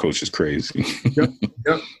 Drives coaches crazy.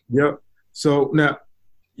 Yep. So now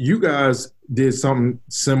you guys did something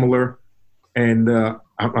similar, and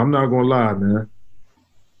I'm not gonna lie, man.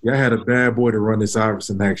 Y'all had a bad boy to run this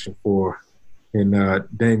Iverson action for, in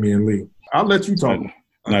Damian Lee. I'll let you talk.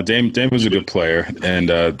 No, Dame was a good player, and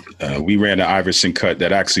we ran the Iverson cut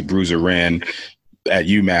that actually Bruiser ran at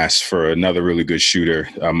UMass for another really good shooter,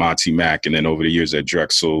 Monty Mack, and then over the years at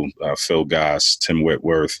Drexel, Phil Goss, Tim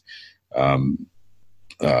Whitworth.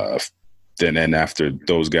 Then after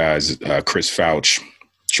those guys, Chris Fouch,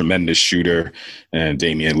 tremendous shooter, and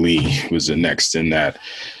Damian Lee was the next in that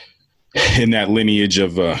lineage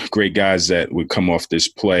of great guys that would come off this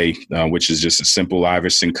play, which is just a simple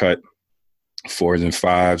Iverson cut, 4s and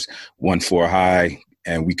 5s, 1-4 high,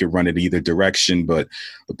 and we could run it either direction. But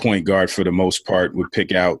the point guard, for the most part, would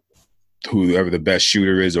pick out whoever the best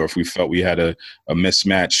shooter is, or if we felt we had a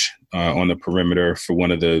mismatch on the perimeter for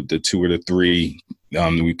one of the 2 or the 3,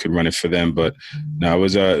 we could run it for them. But no, it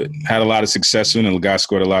was had a lot of success in it, and the guy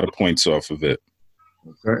scored a lot of points off of it.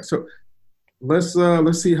 Okay, so let's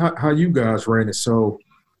see how you guys ran it. So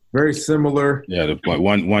very similar. Yeah, the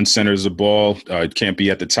one centers the ball. It can't be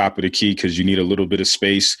at the top of the key because you need a little bit of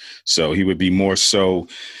space. So he would be more so,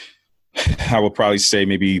 I would probably say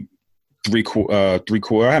maybe three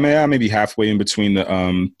quarter. I mean, maybe halfway in between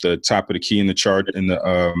the top of the key and the chart and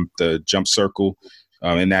the jump circle.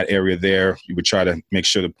 In that area there, you would try to make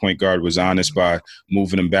sure the point guard was honest by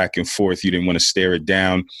moving him back and forth. You didn't want to stare it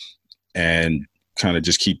down, and kind of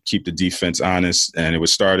just keep the defense honest. And it would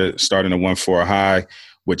start in a 1-4 high.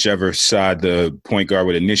 Whichever side the point guard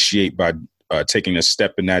would initiate by taking a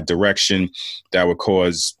step in that direction, that would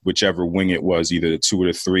cause whichever wing it was, either the 2 or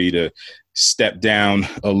the 3, to step down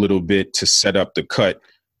a little bit to set up the cut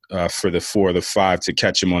for the 4 or the 5 to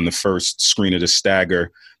catch him on the first screen of the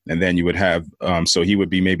stagger. And then you would have so he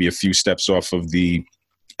would be maybe a few steps off of the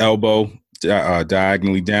elbow,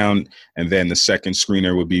 diagonally down, and then the second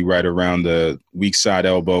screener would be right around the weak side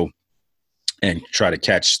elbow and try to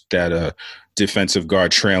catch that defensive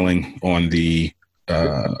guard trailing on the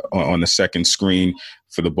second screen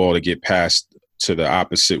for the ball to get passed to the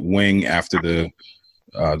opposite wing after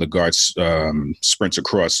the guard sprints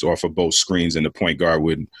across off of both screens, and the point guard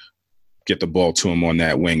would get the ball to him on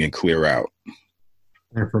that wing and clear out.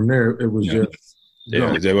 And from there, it was just.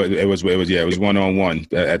 It was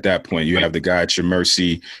 1-on-1. At that point, you have the guy at your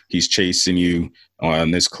mercy. He's chasing you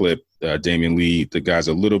on this clip. Damian Lee, the guy's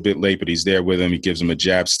a little bit late, but he's there with him. He gives him a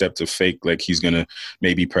jab step to fake like he's going to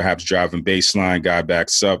maybe perhaps drive him baseline. Guy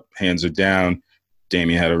backs up, hands are down.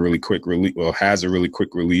 Damian had a really quick release. Well, has a really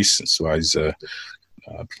quick release. So he's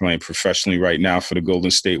playing professionally right now for the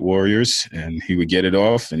Golden State Warriors, and he would get it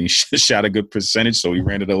off, and he shot a good percentage, so he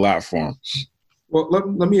ran it a lot for him. Well,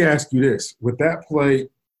 let me ask you this. With that play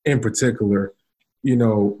in particular,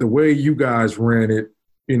 the way you guys ran it,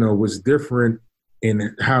 was different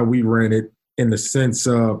in how we ran it, in the sense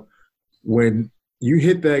of when you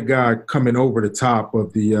hit that guy coming over the top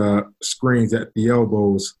of the screens at the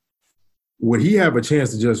elbows, would he have a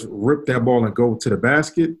chance to just rip that ball and go to the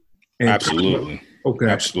basket? Absolutely. Okay.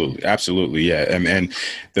 Absolutely. Yeah. And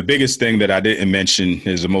the biggest thing that I didn't mention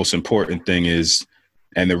is the most important thing is,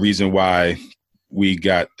 and the reason why we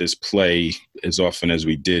got this play as often as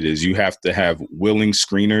we did, is you have to have willing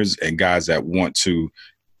screeners and guys that want to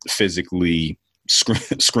physically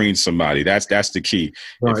screen somebody. That's the key.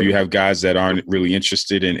 Right. If you have guys that aren't really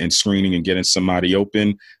interested in screening and getting somebody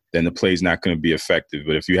open, then the play's not going to be effective.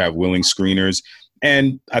 But if you have willing screeners,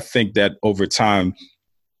 and I think that over time,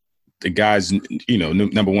 the guys,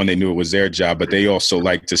 number one, they knew it was their job, but they also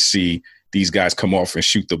like to see these guys come off and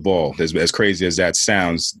shoot the ball. As crazy as that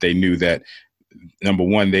sounds, they knew that, number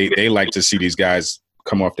one, they like to see these guys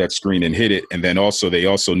come off that screen and hit it. And then they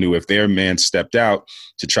also knew if their man stepped out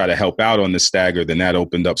to try to help out on the stagger, then that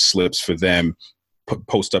opened up slips for them,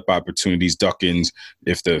 post-up opportunities, duck-ins,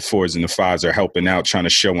 if the 4s and the 5s are helping out, trying to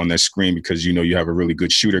show on their screen because you have a really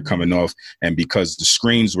good shooter coming off. And because the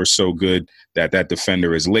screens were so good that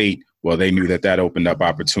defender is late, well, they knew that opened up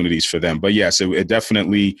opportunities for them. But yes, it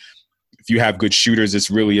definitely, if you have good shooters, it's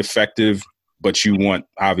really effective. But you want,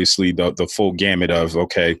 obviously, the full gamut of,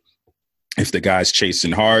 okay, if the guy's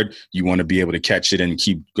chasing hard, you want to be able to catch it and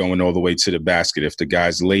keep going all the way to the basket. If the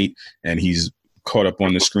guy's late and he's caught up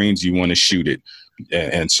on the screens, you want to shoot it.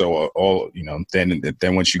 And so then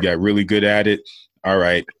once you got really good at it, all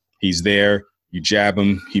right, he's there, you jab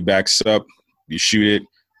him, he backs up, you shoot it.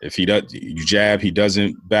 If he does, you jab, he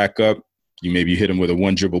doesn't back up, you hit him with a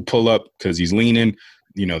 1-dribble pull-up because he's leaning.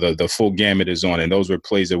 The full gamut is on. And those were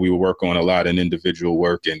plays that we would work on a lot in individual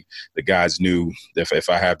work. And the guys knew that if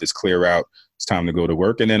I have this clear out, it's time to go to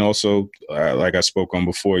work. And then also, like I spoke on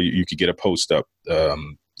before, you could get a post up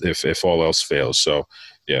if all else fails. So,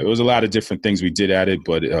 Yeah, there was a lot of different things we did at it,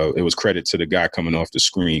 but it was credit to the guy coming off the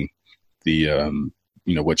screen,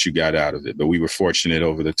 what you got out of it. But we were fortunate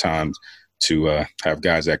over the time to have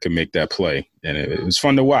guys that could make that play. And it was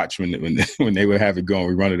fun to watch when they would have it going.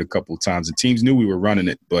 We run it a couple of times. The teams knew we were running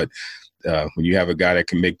it, but when you have a guy that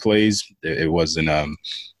can make plays, it was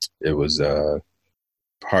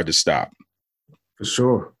hard to stop. For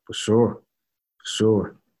sure.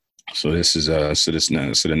 So this is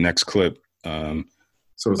the next clip.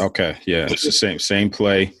 Okay, yeah, it's the same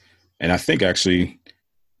play, and I think actually,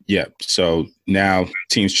 yeah. So now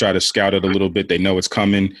teams try to scout it a little bit. They know it's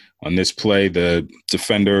coming. On this play, the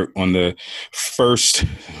defender on the first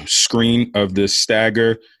screen of the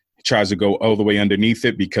stagger tries to go all the way underneath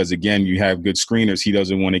it because, again, you have good screeners. He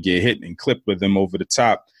doesn't want to get hit and clip with them over the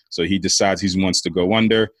top, so he decides he wants to go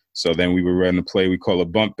under. So then we were running a play we call a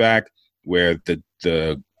bump back, where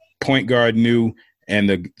the point guard knew and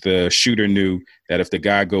the shooter knew that if the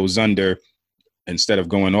guy goes under, instead of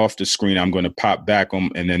going off the screen, I'm going to pop back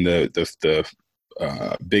on, and then the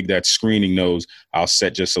big that's screening knows I'll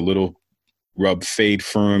set just a little rub fade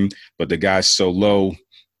for him, but the guy's so low,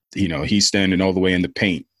 he's standing all the way in the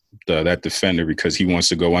paint, that defender, because he wants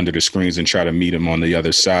to go under the screens and try to meet him on the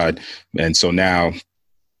other side. And so now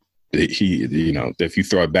if you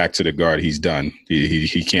throw it back to the guard, he's done.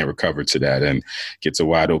 He can't recover to that, and gets a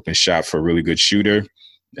wide open shot for a really good shooter,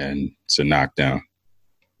 and it's a knockdown.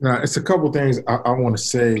 Now, it's a couple things I want to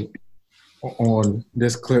say on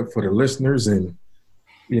this clip for the listeners, and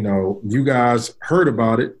you guys heard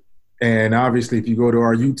about it, and obviously if you go to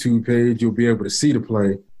our YouTube page, you'll be able to see the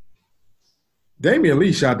play. Damian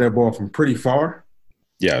Lee shot that ball from pretty far.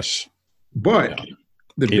 Yes, but yeah.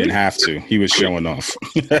 He didn't have to. He was showing off.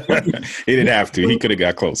 He didn't have to. He could have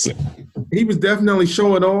got closer. He was definitely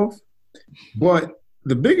showing off. But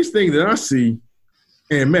the biggest thing that I see,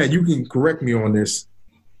 and Matt, you can correct me on this,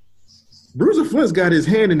 Bruiser Flint's got his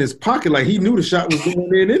hand in his pocket like he knew the shot was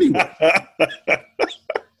going in anyway.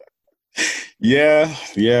 Yeah.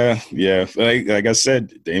 Like I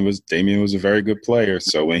said, Damian was a very good player.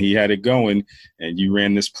 So when he had it going and you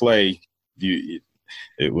ran this play,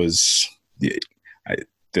 it was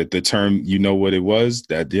the term, what it was,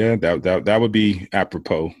 that would be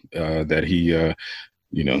apropos, that he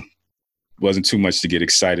wasn't too much to get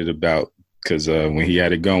excited about, because when he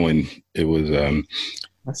had it going, it was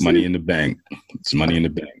money in the bank. It's money in the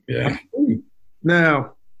bank. Yeah.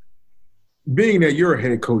 Now, being that you're a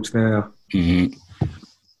head coach now, mm-hmm.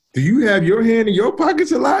 Do you have your hand in your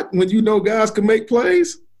pockets a lot when guys can make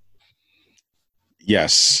plays?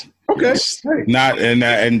 Yes. Okay. Yes. Hey. Not and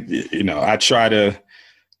I try to.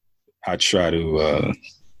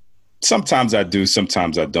 Sometimes I do,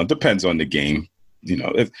 sometimes I don't. Depends on the game.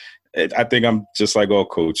 I think I'm just like all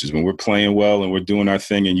coaches. When we're playing well and we're doing our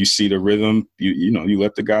thing, and you see the rhythm, you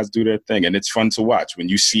let the guys do their thing, and it's fun to watch when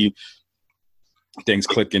you see things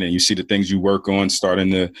clicking and you see the things you work on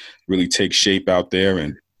starting to really take shape out there.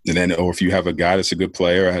 And then, or if you have a guy that's a good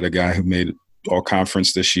player, I had a guy who made all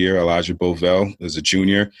conference this year, Elijah Bovell, as a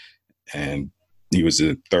junior, and he was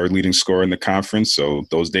the third leading scorer in the conference. So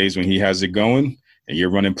those days when he has it going and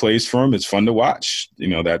you're running plays for him, it's fun to watch.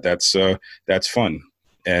 That's fun.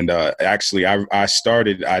 And actually,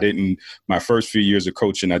 my first few years of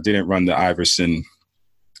coaching, I didn't run the Iverson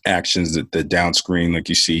actions, the down screen like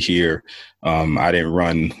you see here. I didn't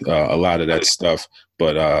run a lot of that stuff,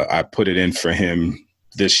 but I put it in for him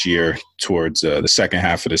this year towards the second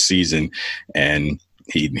half of the season, and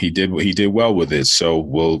he did well with it. So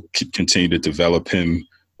we'll continue to develop him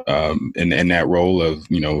in that role of,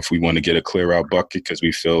 if we want to get a clear out bucket because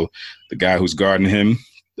we feel the guy who's guarding him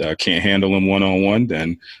can't handle him one-on-one,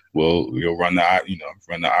 then we'll run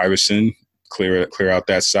the Iverson, clear out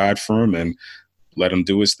that side for him and let him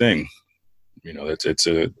do his thing.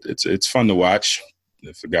 It's fun to watch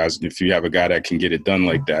if you have a guy that can get it done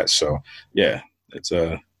like that. So yeah, it's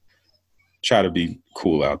try to be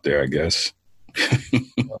cool out there, I guess.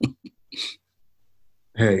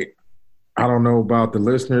 Hey, I don't know about the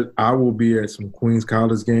listeners. I will be at some Queens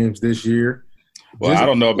College games this year. Well, I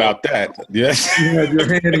don't know about that. Yes. You have your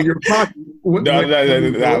hand in your pocket. No,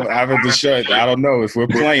 I have to show it. I don't know if we're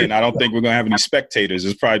playing. I don't think we're gonna have any spectators.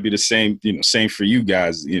 It's probably be the same. Same for you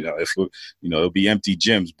guys. If we, it'll be empty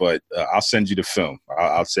gyms. But I'll send you the film.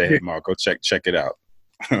 I'll say, hey, Marco, check it out.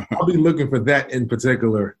 I'll be looking for that in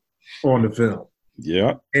particular on the film.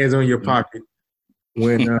 Yeah. Hands on your pocket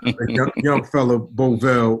when a young fellow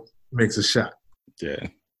Bovell makes a shot. Yeah.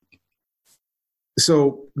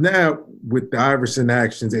 So now with the Iverson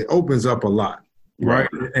actions, it opens up a lot, right?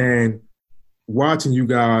 And watching you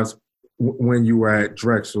guys when you were at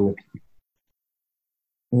Drexel,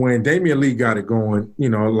 when Damian Lee got it going,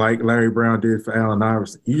 like Larry Brown did for Allen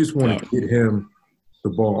Iverson, you just want to get him the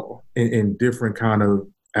ball in different kind of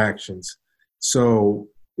actions. So,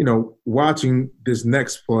 watching this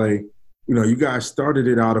next play, you guys started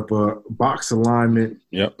it out of a box alignment.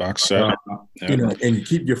 Yep, box set. And you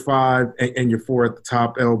keep your 5 and your 4 at the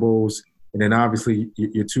top elbows, and then obviously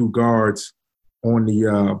your 2 guards on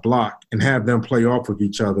the block and have them play off of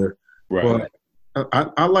each other. Right. But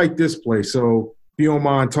I like this play. So if you don't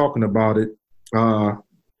mind talking about it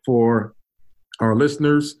for our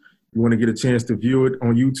listeners, you want to get a chance to view it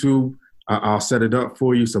on YouTube, I'll set it up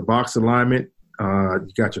for you. So box alignment,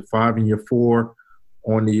 you got your 5 and your 4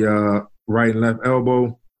 on the right and left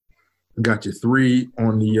elbow. You got your 3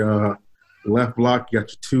 on the left block. You got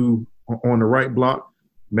your 2 on the right block.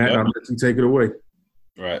 Matt, I'll let you take it away.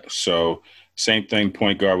 Right. So same thing,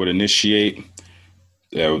 point guard would initiate.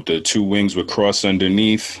 The 2 wings would cross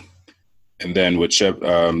underneath. And then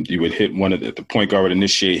whichever you would hit the point guard would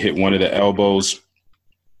initiate, hit one of the elbows.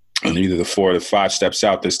 And either the 4 or the 5 steps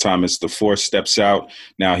out. This time it's the 4 steps out.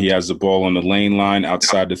 Now he has the ball on the lane line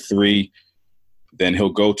outside the 3. Then he'll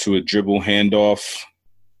go to a dribble handoff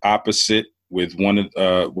opposite with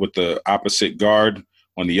with the opposite guard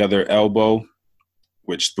on the other elbow,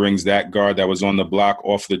 which brings that guard that was on the block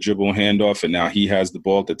off the dribble handoff. And now he has the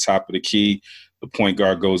ball at the top of the key. The point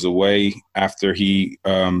guard goes away after he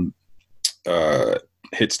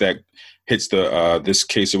hits this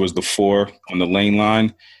case it was the 4 on the lane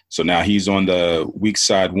line. So now he's on the weak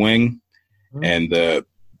side wing, and the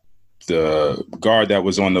guard that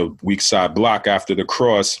was on the weak side block after the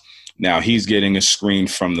cross, now he's getting a screen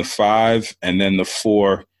from the 5 and then the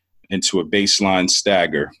 4 into a baseline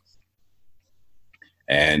stagger.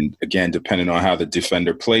 And again, depending on how the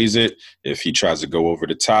defender plays it, if he tries to go over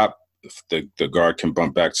the top, the guard can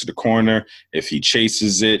bump back to the corner. If he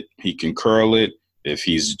chases it, he can curl it. If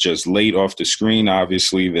he's just late off the screen,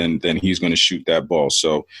 obviously, then he's going to shoot that ball.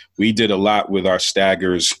 So we did a lot with our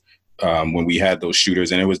staggers when we had those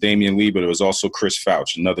shooters. And it was Damian Lee, but it was also Chris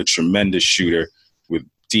Fouch, another tremendous shooter with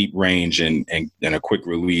deep range and a quick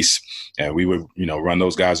release. And we would, run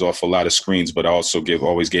those guys off a lot of screens, but also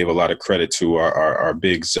always gave a lot of credit to our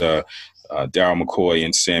bigs, Daryl McCoy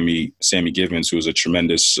and Sammy Givens, who was a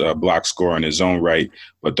tremendous block scorer in his own right.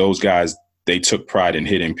 But those guys, they took pride in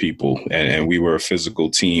hitting people, and we were a physical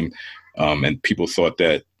team. And people thought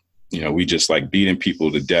that, we just like beating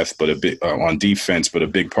people to death, but a bit on defense. But a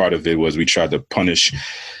big part of it was we tried to punish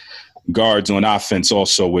guards on offense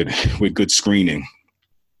also with good screening.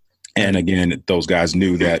 And again, those guys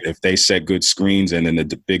knew that if they set good screens and then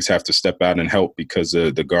the bigs have to step out and help because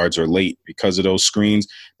the guards are late because of those screens,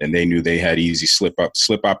 then they knew they had easy slip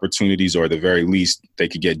opportunities, or at the very least they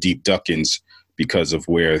could get deep duck-ins because of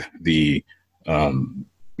where they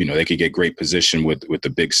could get great position with the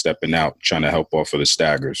big stepping out, trying to help off of the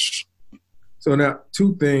staggers. So now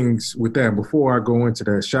 2 things with that. Before I go into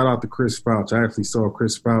that, shout out to Chris Fouch. I actually saw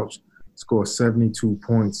Chris Fouch score 72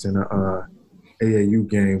 points in a AAU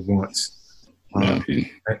game once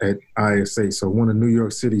at ISA. So one of New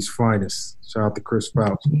York City's finest. Shout out to Chris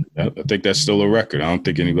Fouch. I think that's still a record. I don't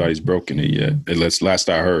think anybody's broken it yet. At last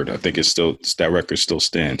I heard, I think that record still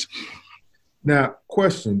stands. Now,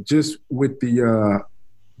 question, just with the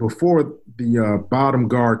before the bottom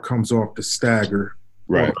guard comes off the stagger,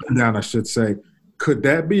 right down, I should say, could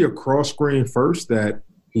that be a cross screen first, that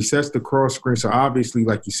he sets the cross screen? So obviously,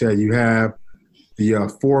 like you said, you have the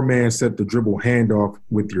 4-man set the dribble handoff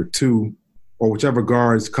with your 2 or whichever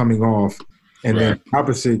guard is coming off, and then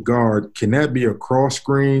opposite guard. Can that be a cross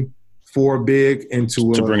screen 4 big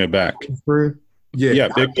into to bring it back? Screen? Yeah,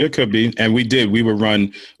 it could be. And we did. We would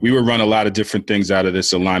run a lot of different things out of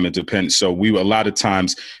this alignment. So a lot of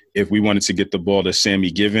times, if we wanted to get the ball to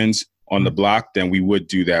Sammy Givens on the block, then we would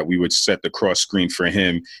do that. We would set the cross screen for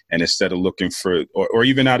him, and instead of looking for or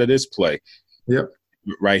even out of this play. Yep.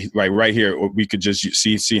 Right here, or we could just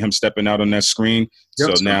see him stepping out on that screen.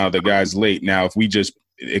 Yep. So now the guy's late. Now if we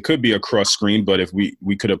it could be a cross screen, but if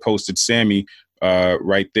we could have posted Sammy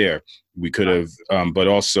right there. We could have, but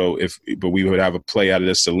we would have a play out of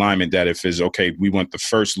this alignment that if it's okay, we want the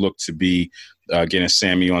first look to be getting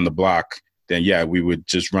Sammy on the block, then we would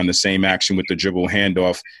just run the same action with the dribble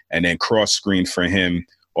handoff and then cross screen for him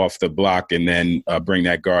off the block, and then bring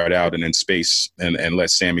that guard out and then space and let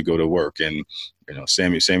Sammy go to work. And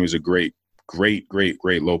Sammy's a great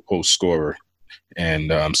low post scorer.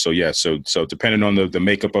 And so depending on the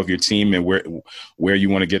makeup of your team and where you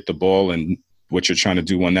want to get the ball and what you're trying to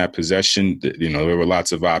do on that possession, there were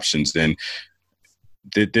lots of options. Then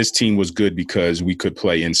this team was good because we could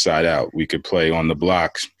play inside out. We could play on the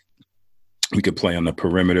block we could play on the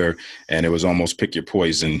perimeter, and it was almost pick your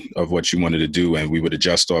poison of what you wanted to do, and we would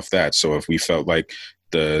adjust off that. So if we felt like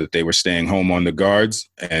they were staying home on the guards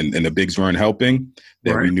and the bigs weren't helping,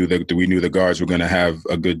 then we knew the guards were going to have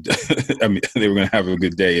a good I mean, they were going to have a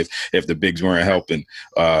good day if the bigs weren't helping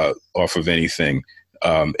off of anything.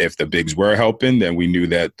 If the bigs were helping, then we knew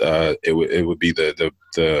that it would be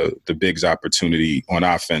the bigs' opportunity on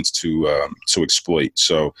offense to exploit.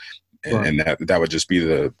 So and that would just be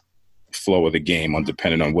the flow of the game, on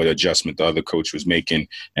depending on what adjustment the other coach was making,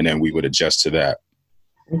 and then we would adjust to that.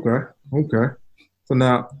 Okay. So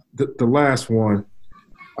now the last one,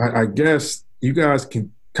 I guess you guys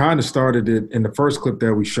can kind of started it in the first clip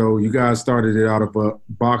that we showed. You guys started it out of a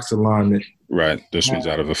box alignment. Right. This one's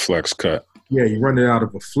out of a flex cut. Yeah, you run it out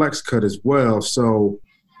of a flex cut as well. So,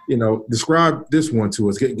 describe this one to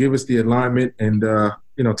us. Give us the alignment and,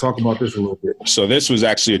 talk about this a little bit. So this was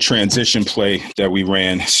actually a transition play that we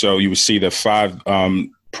ran. So you would see the five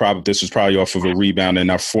this was probably off of a rebound, and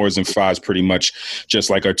our 4s and 5s pretty much just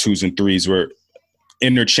like our 2s and 3s were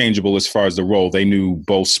interchangeable as far as the role. They knew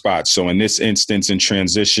both spots. So in this instance, in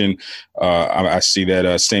transition, I see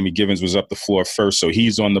that Sammy Givens was up the floor first. So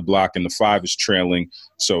he's on the block and the 5 is trailing.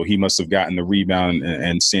 So he must have gotten the rebound,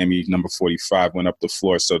 and Sammy, number 45, went up the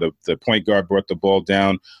floor. So the point guard brought the ball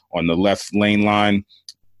down on the left lane line.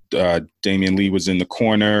 Damian Lee was in the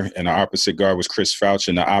corner, and the opposite guard was Chris Fouch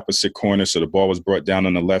in the opposite corner. So the ball was brought down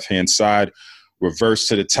on the left-hand side, reversed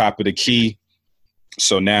to the top of the key.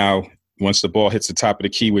 So now, once the ball hits the top of the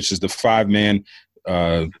key, which is the 5-man,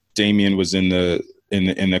 Damian was in the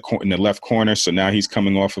left corner. So now he's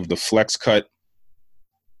coming off of the flex cut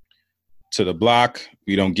to the block.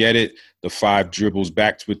 We don't get it. The 5 dribbles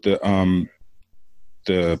back with the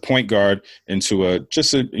point guard into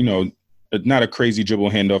not a crazy dribble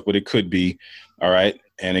handoff, but it could be. All right.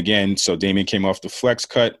 And again, so Damian came off the flex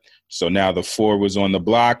cut. So now the 4 was on the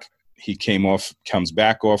block. He comes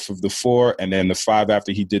back off of the 4, and then the 5,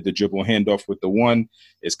 after he did the dribble handoff with the 1,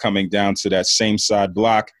 is coming down to that same side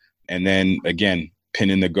block. And then again,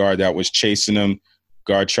 pinning the guard that was chasing him.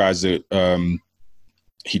 Guard tried to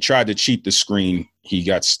cheat the screen. He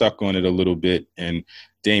got stuck on it a little bit, and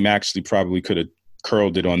Dame actually probably could have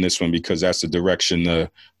curled it on this one because that's the direction the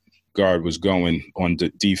guard was going on the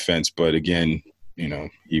defense. But again,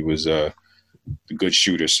 he was a good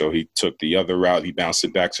shooter, so he took the other route. He bounced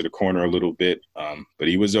it back to the corner a little bit, but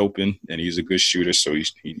he was open, and he's a good shooter, so he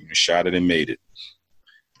shot it and made it.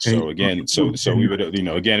 So again, so we would,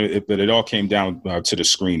 but it all came down to the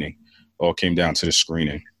screening.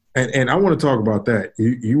 And I want to talk about that.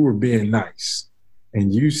 You were being nice,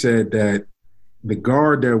 and you said that the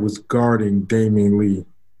guard that was guarding Damian Lee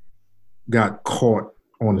got caught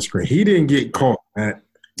on the screen. He didn't get caught, Matt.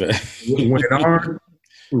 When our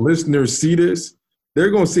listeners see this, they're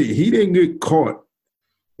going to see he didn't get caught.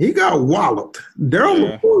 He got walloped.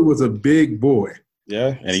 Daryl McCoy was a big boy.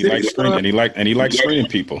 Yeah, and he liked screening. He liked screening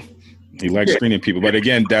people. He liked screening people. But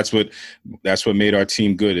again, that's what made our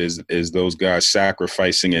team good is those guys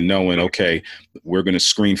sacrificing and knowing, okay, we're going to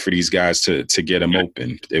screen for these guys to get them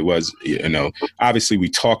open. It was, obviously we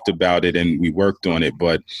talked about it and we worked on it,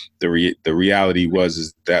 but the reality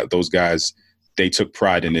is that those guys, they took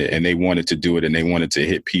pride in it and they wanted to do it and they wanted to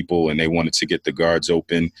hit people and they wanted to get the guards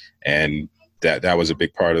open. And that was a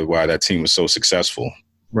big part of why that team was so successful.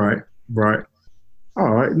 Right.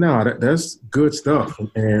 All right. No, that's good stuff.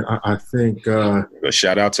 And I think a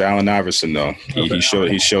shout out to Allen Iverson, though. He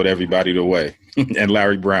showed everybody the way. And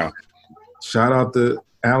Larry Brown. Shout out to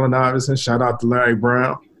Allen Iverson. Shout out to Larry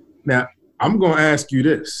Brown. Now, I'm going to ask you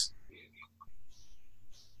this.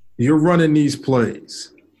 You're running these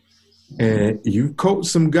plays, and you've coached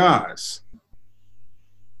some guys.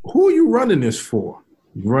 Who are you running this for?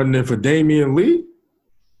 You running it for Damian Lee?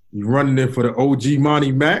 You running it for the OG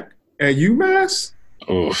Monty Mack at UMass?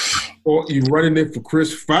 Oof. Or you running it for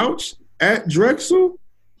Chris Fouch at Drexel?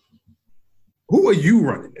 Who are you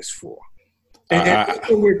running this for? And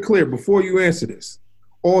so we're clear, before you answer this,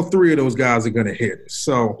 all 3 of those guys are going to hear this.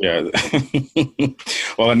 So yeah.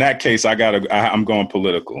 Well, in that case, I'm going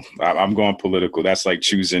political. I'm going political. That's like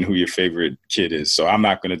choosing who your favorite kid is. So I'm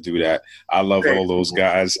not going to do that. I love all those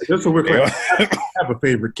guys. That's what we're clear. I have a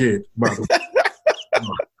favorite kid, by the way.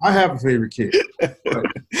 I have a favorite kid. But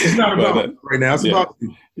it's not about me right now. It's about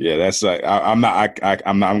you. Yeah, that's like I'm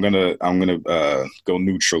gonna go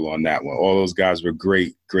neutral on that one. All those guys were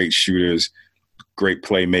great shooters, great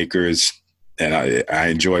playmakers, And I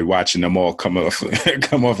enjoyed watching them all come off of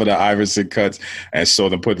the Iverson cuts, and saw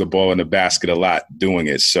them put the ball in the basket a lot doing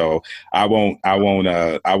it. So I won't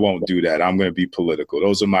do that. I'm going to be political.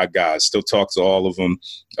 Those are my guys. Still talk to all of them.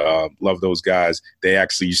 Love those guys. They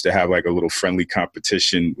actually used to have like a little friendly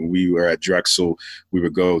competition. We were at Drexel. We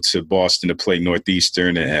would go to Boston to play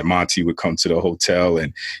Northeastern, and Monty would come to the hotel,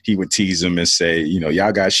 and he would tease them and say,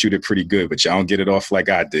 y'all guys shoot it pretty good, but y'all don't get it off like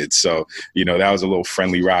I did. So, that was a little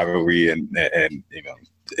friendly rivalry, and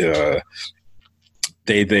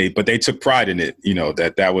they took pride in it,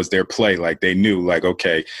 that was their play. Like they knew, like,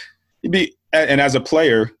 okay, and as a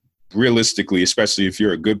player, realistically, especially if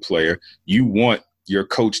you're a good player, you want your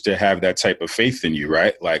coach to have that type of faith in you,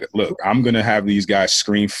 right? Like, look, I'm going to have these guys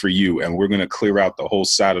screen for you, and we're going to clear out the whole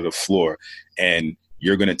side of the floor, and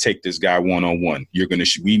you're going to take this guy one-on-one. You're going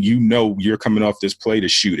to you're coming off this play to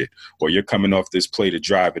shoot it, or you're coming off this play to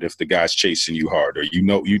drive it if the guy's chasing you hard, or you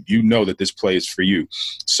know that this play is for you.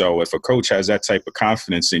 So if a coach has that type of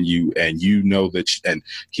confidence in you, and and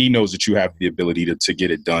he knows that you have the ability to get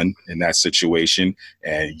it done in that situation,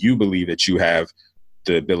 and you believe that you have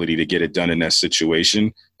the ability to get it done in that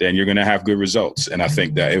situation, then you're going to have good results. And I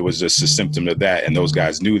think that it was just a symptom of that, and those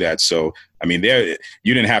guys knew that. So, I mean,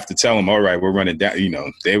 you didn't have to tell them, all right, we're running down.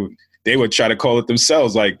 They would try to call it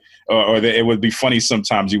themselves, like, it would be funny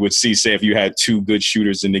sometimes. You would say if you had two good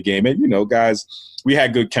shooters in the game, and guys, we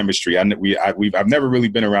had good chemistry. I've never really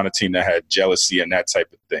been around a team that had jealousy and that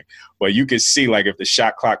type of thing. But you could see, like, if the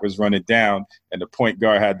shot clock was running down and the point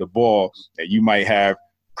guard had the ball, and you might have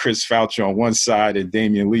Chris Foucher on one side and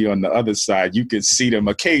Damian Lee on the other side, you could see them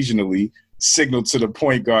occasionally signal to the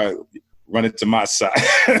point guard, run it to my side,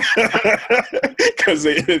 because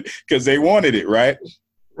they wanted it, right?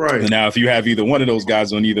 Right. Now, if you have either one of those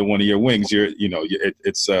guys on either one of your wings,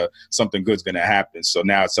 it's something good's going to happen. So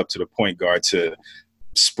now it's up to the point guard to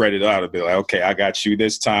spread it out a bit. Like, okay, I got you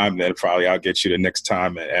this time, then probably I'll get you the next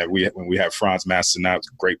time. And when we have Franz Master now, it's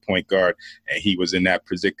a great point guard, and he was in that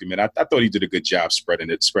predicament. I thought he did a good job spreading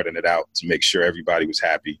it out to make sure everybody was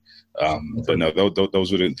happy. But no,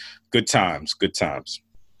 those were the good times. Good times.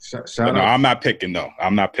 No, I'm not picking. No,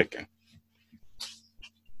 I'm not picking.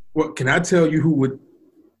 Well, can I tell you who would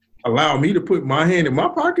allow me to put my hand in my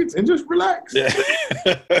pockets and just relax? Yeah.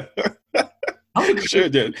 Sure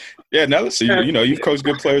did. Yeah, now listen, you've coached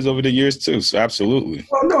good players over the years too, so absolutely.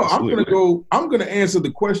 Well, no, absolutely. I'm gonna answer the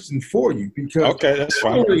question for you, because okay, that's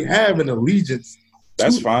fine. I don't really have an allegiance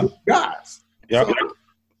that's to fine. Guys. Yeah. So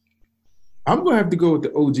I'm gonna have to go with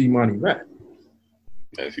the OG Monty Matt.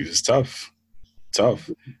 He was tough.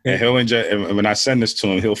 And he'll enjoy, and when I send this to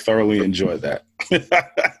him, he'll thoroughly enjoy that.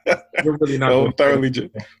 You're really not going to thoroughly.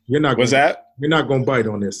 You're not. What's that? You're not going to bite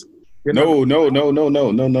on this. No. Now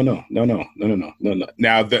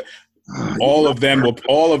all of them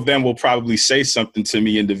will probably say something to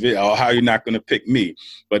me individually. Oh, how you're not going to pick me?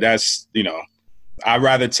 But that's I'd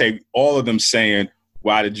rather take all of them saying,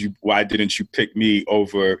 why didn't you pick me,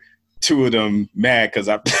 over two of them mad because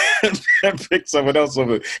I picked someone else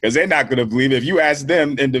over, because they're not going to believe it. If you ask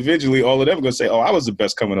them individually, all of them are going to say, oh, I was the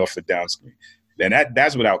best coming off the down screen. Then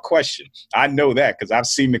that's without question. I know that because I've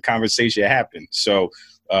seen the conversation happen. So.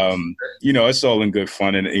 It's all in good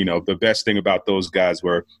fun. And, the best thing about those guys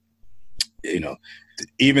were,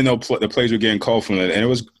 even though the plays were getting called from it, and it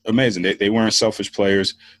was amazing. They weren't selfish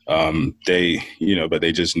players. But they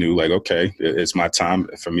just knew, like, okay, it's my time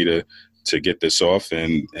for me to get this off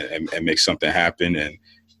and make something happen. And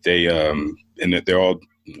they're all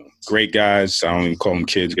great guys. I don't even call them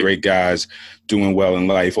kids, great guys doing well in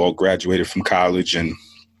life, all graduated from college and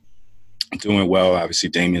doing well. Obviously,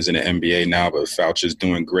 Damian's in the NBA now, but Foucher's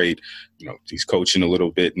doing great. He's coaching a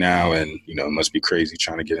little bit now, and it must be crazy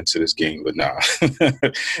trying to get into this game. But nah,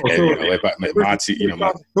 Monty,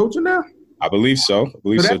 coaching now. I believe so.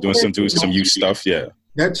 Doing some youth stuff. Yeah,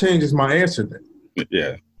 that changes my answer then.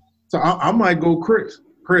 Yeah. So I might go Chris.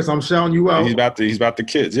 Chris, I'm shouting you out. He's about the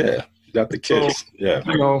kids. Yeah, he's got the kids. So, yeah.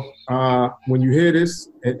 When you hear this,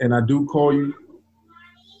 and I do call you,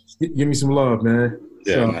 give me some love, man.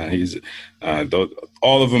 Yeah, so. Man, he's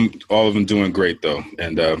all of them doing great though,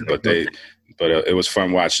 and but it was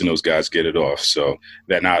fun watching those guys get it off. So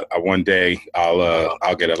then one day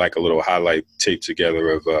I'll get a little highlight tape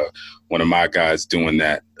together of one of my guys doing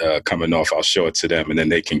that coming off. I'll show it to them, and then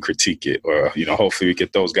they can critique it, or hopefully we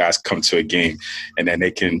get those guys come to a game, and then they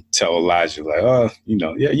can tell Elijah, like, oh,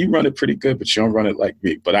 yeah, you run it pretty good, but you don't run it like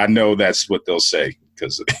me. But I know that's what they'll say,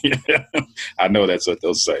 because I know that's what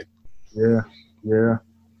they'll say. Yeah. Yeah.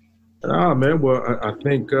 Oh, man. Well, I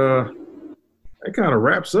think that kind of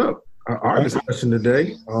wraps up our discussion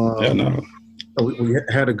today. We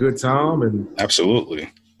had a good time. And absolutely.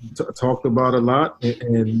 talked about a lot,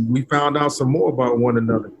 and we found out some more about one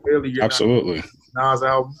another. Clearly, you're absolutely not Nas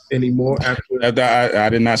album anymore. I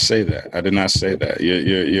did not say that. I did not say that.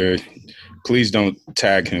 You're please don't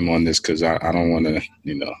tag him on this because I don't want to.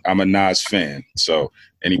 I'm a Nas fan, so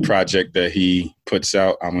any project that he puts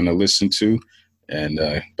out, I'm going to listen to, and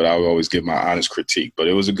but I will always give my honest critique. But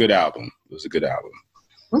it was a good album.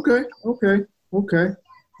 Okay.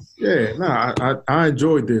 Yeah, I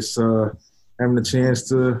enjoyed this. Having a chance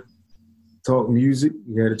to talk music.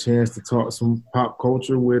 You had a chance to talk some pop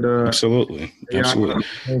culture with absolutely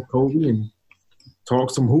and Kobe, and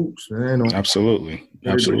talk some hoops, man. Absolutely.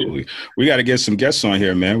 We got to get some guests on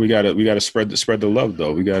here, man. We got to spread the love,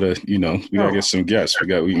 though. We got to get some guests. We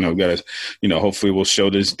got to hopefully we'll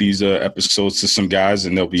show these episodes to some guys,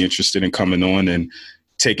 and they'll be interested in coming on and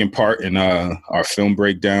taking part in our film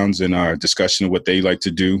breakdowns and our discussion of what they like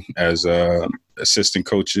to do as assistant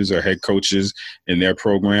coaches or head coaches in their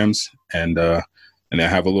programs, and then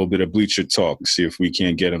have a little bit of bleacher talk. See if we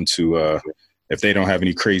can't get them to, if they don't have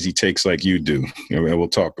any crazy takes like you do, we'll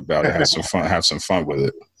talk about it. Have some fun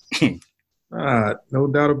with it. No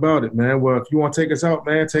doubt about it, man. Well, if you want to take us out,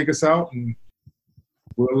 man, take us out, and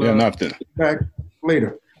we'll nothing. Back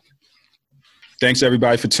later. Thanks,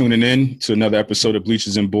 everybody, for tuning in to another episode of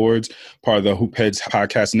Bleachers and Boards, part of the Hoop Heads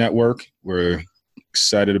Podcast Network. We're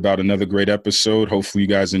excited about another great episode. Hopefully you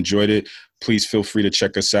guys enjoyed it. Please feel free to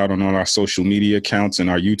check us out on all our social media accounts and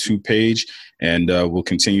our YouTube page, and we'll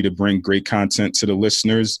continue to bring great content to the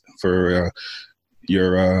listeners for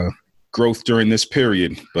your growth during this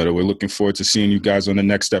period. But we're looking forward to seeing you guys on the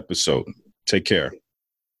next episode. Take care.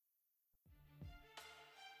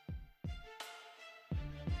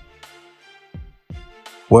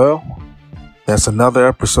 Well, that's another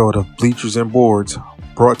episode of Bleachers and Boards,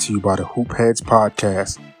 brought to you by the Hoop Heads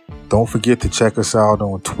Podcast. Don't forget to check us out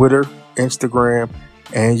on Twitter, Instagram,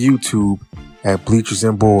 and YouTube at Bleachers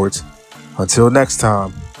and Boards. Until next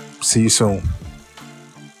time, see you soon.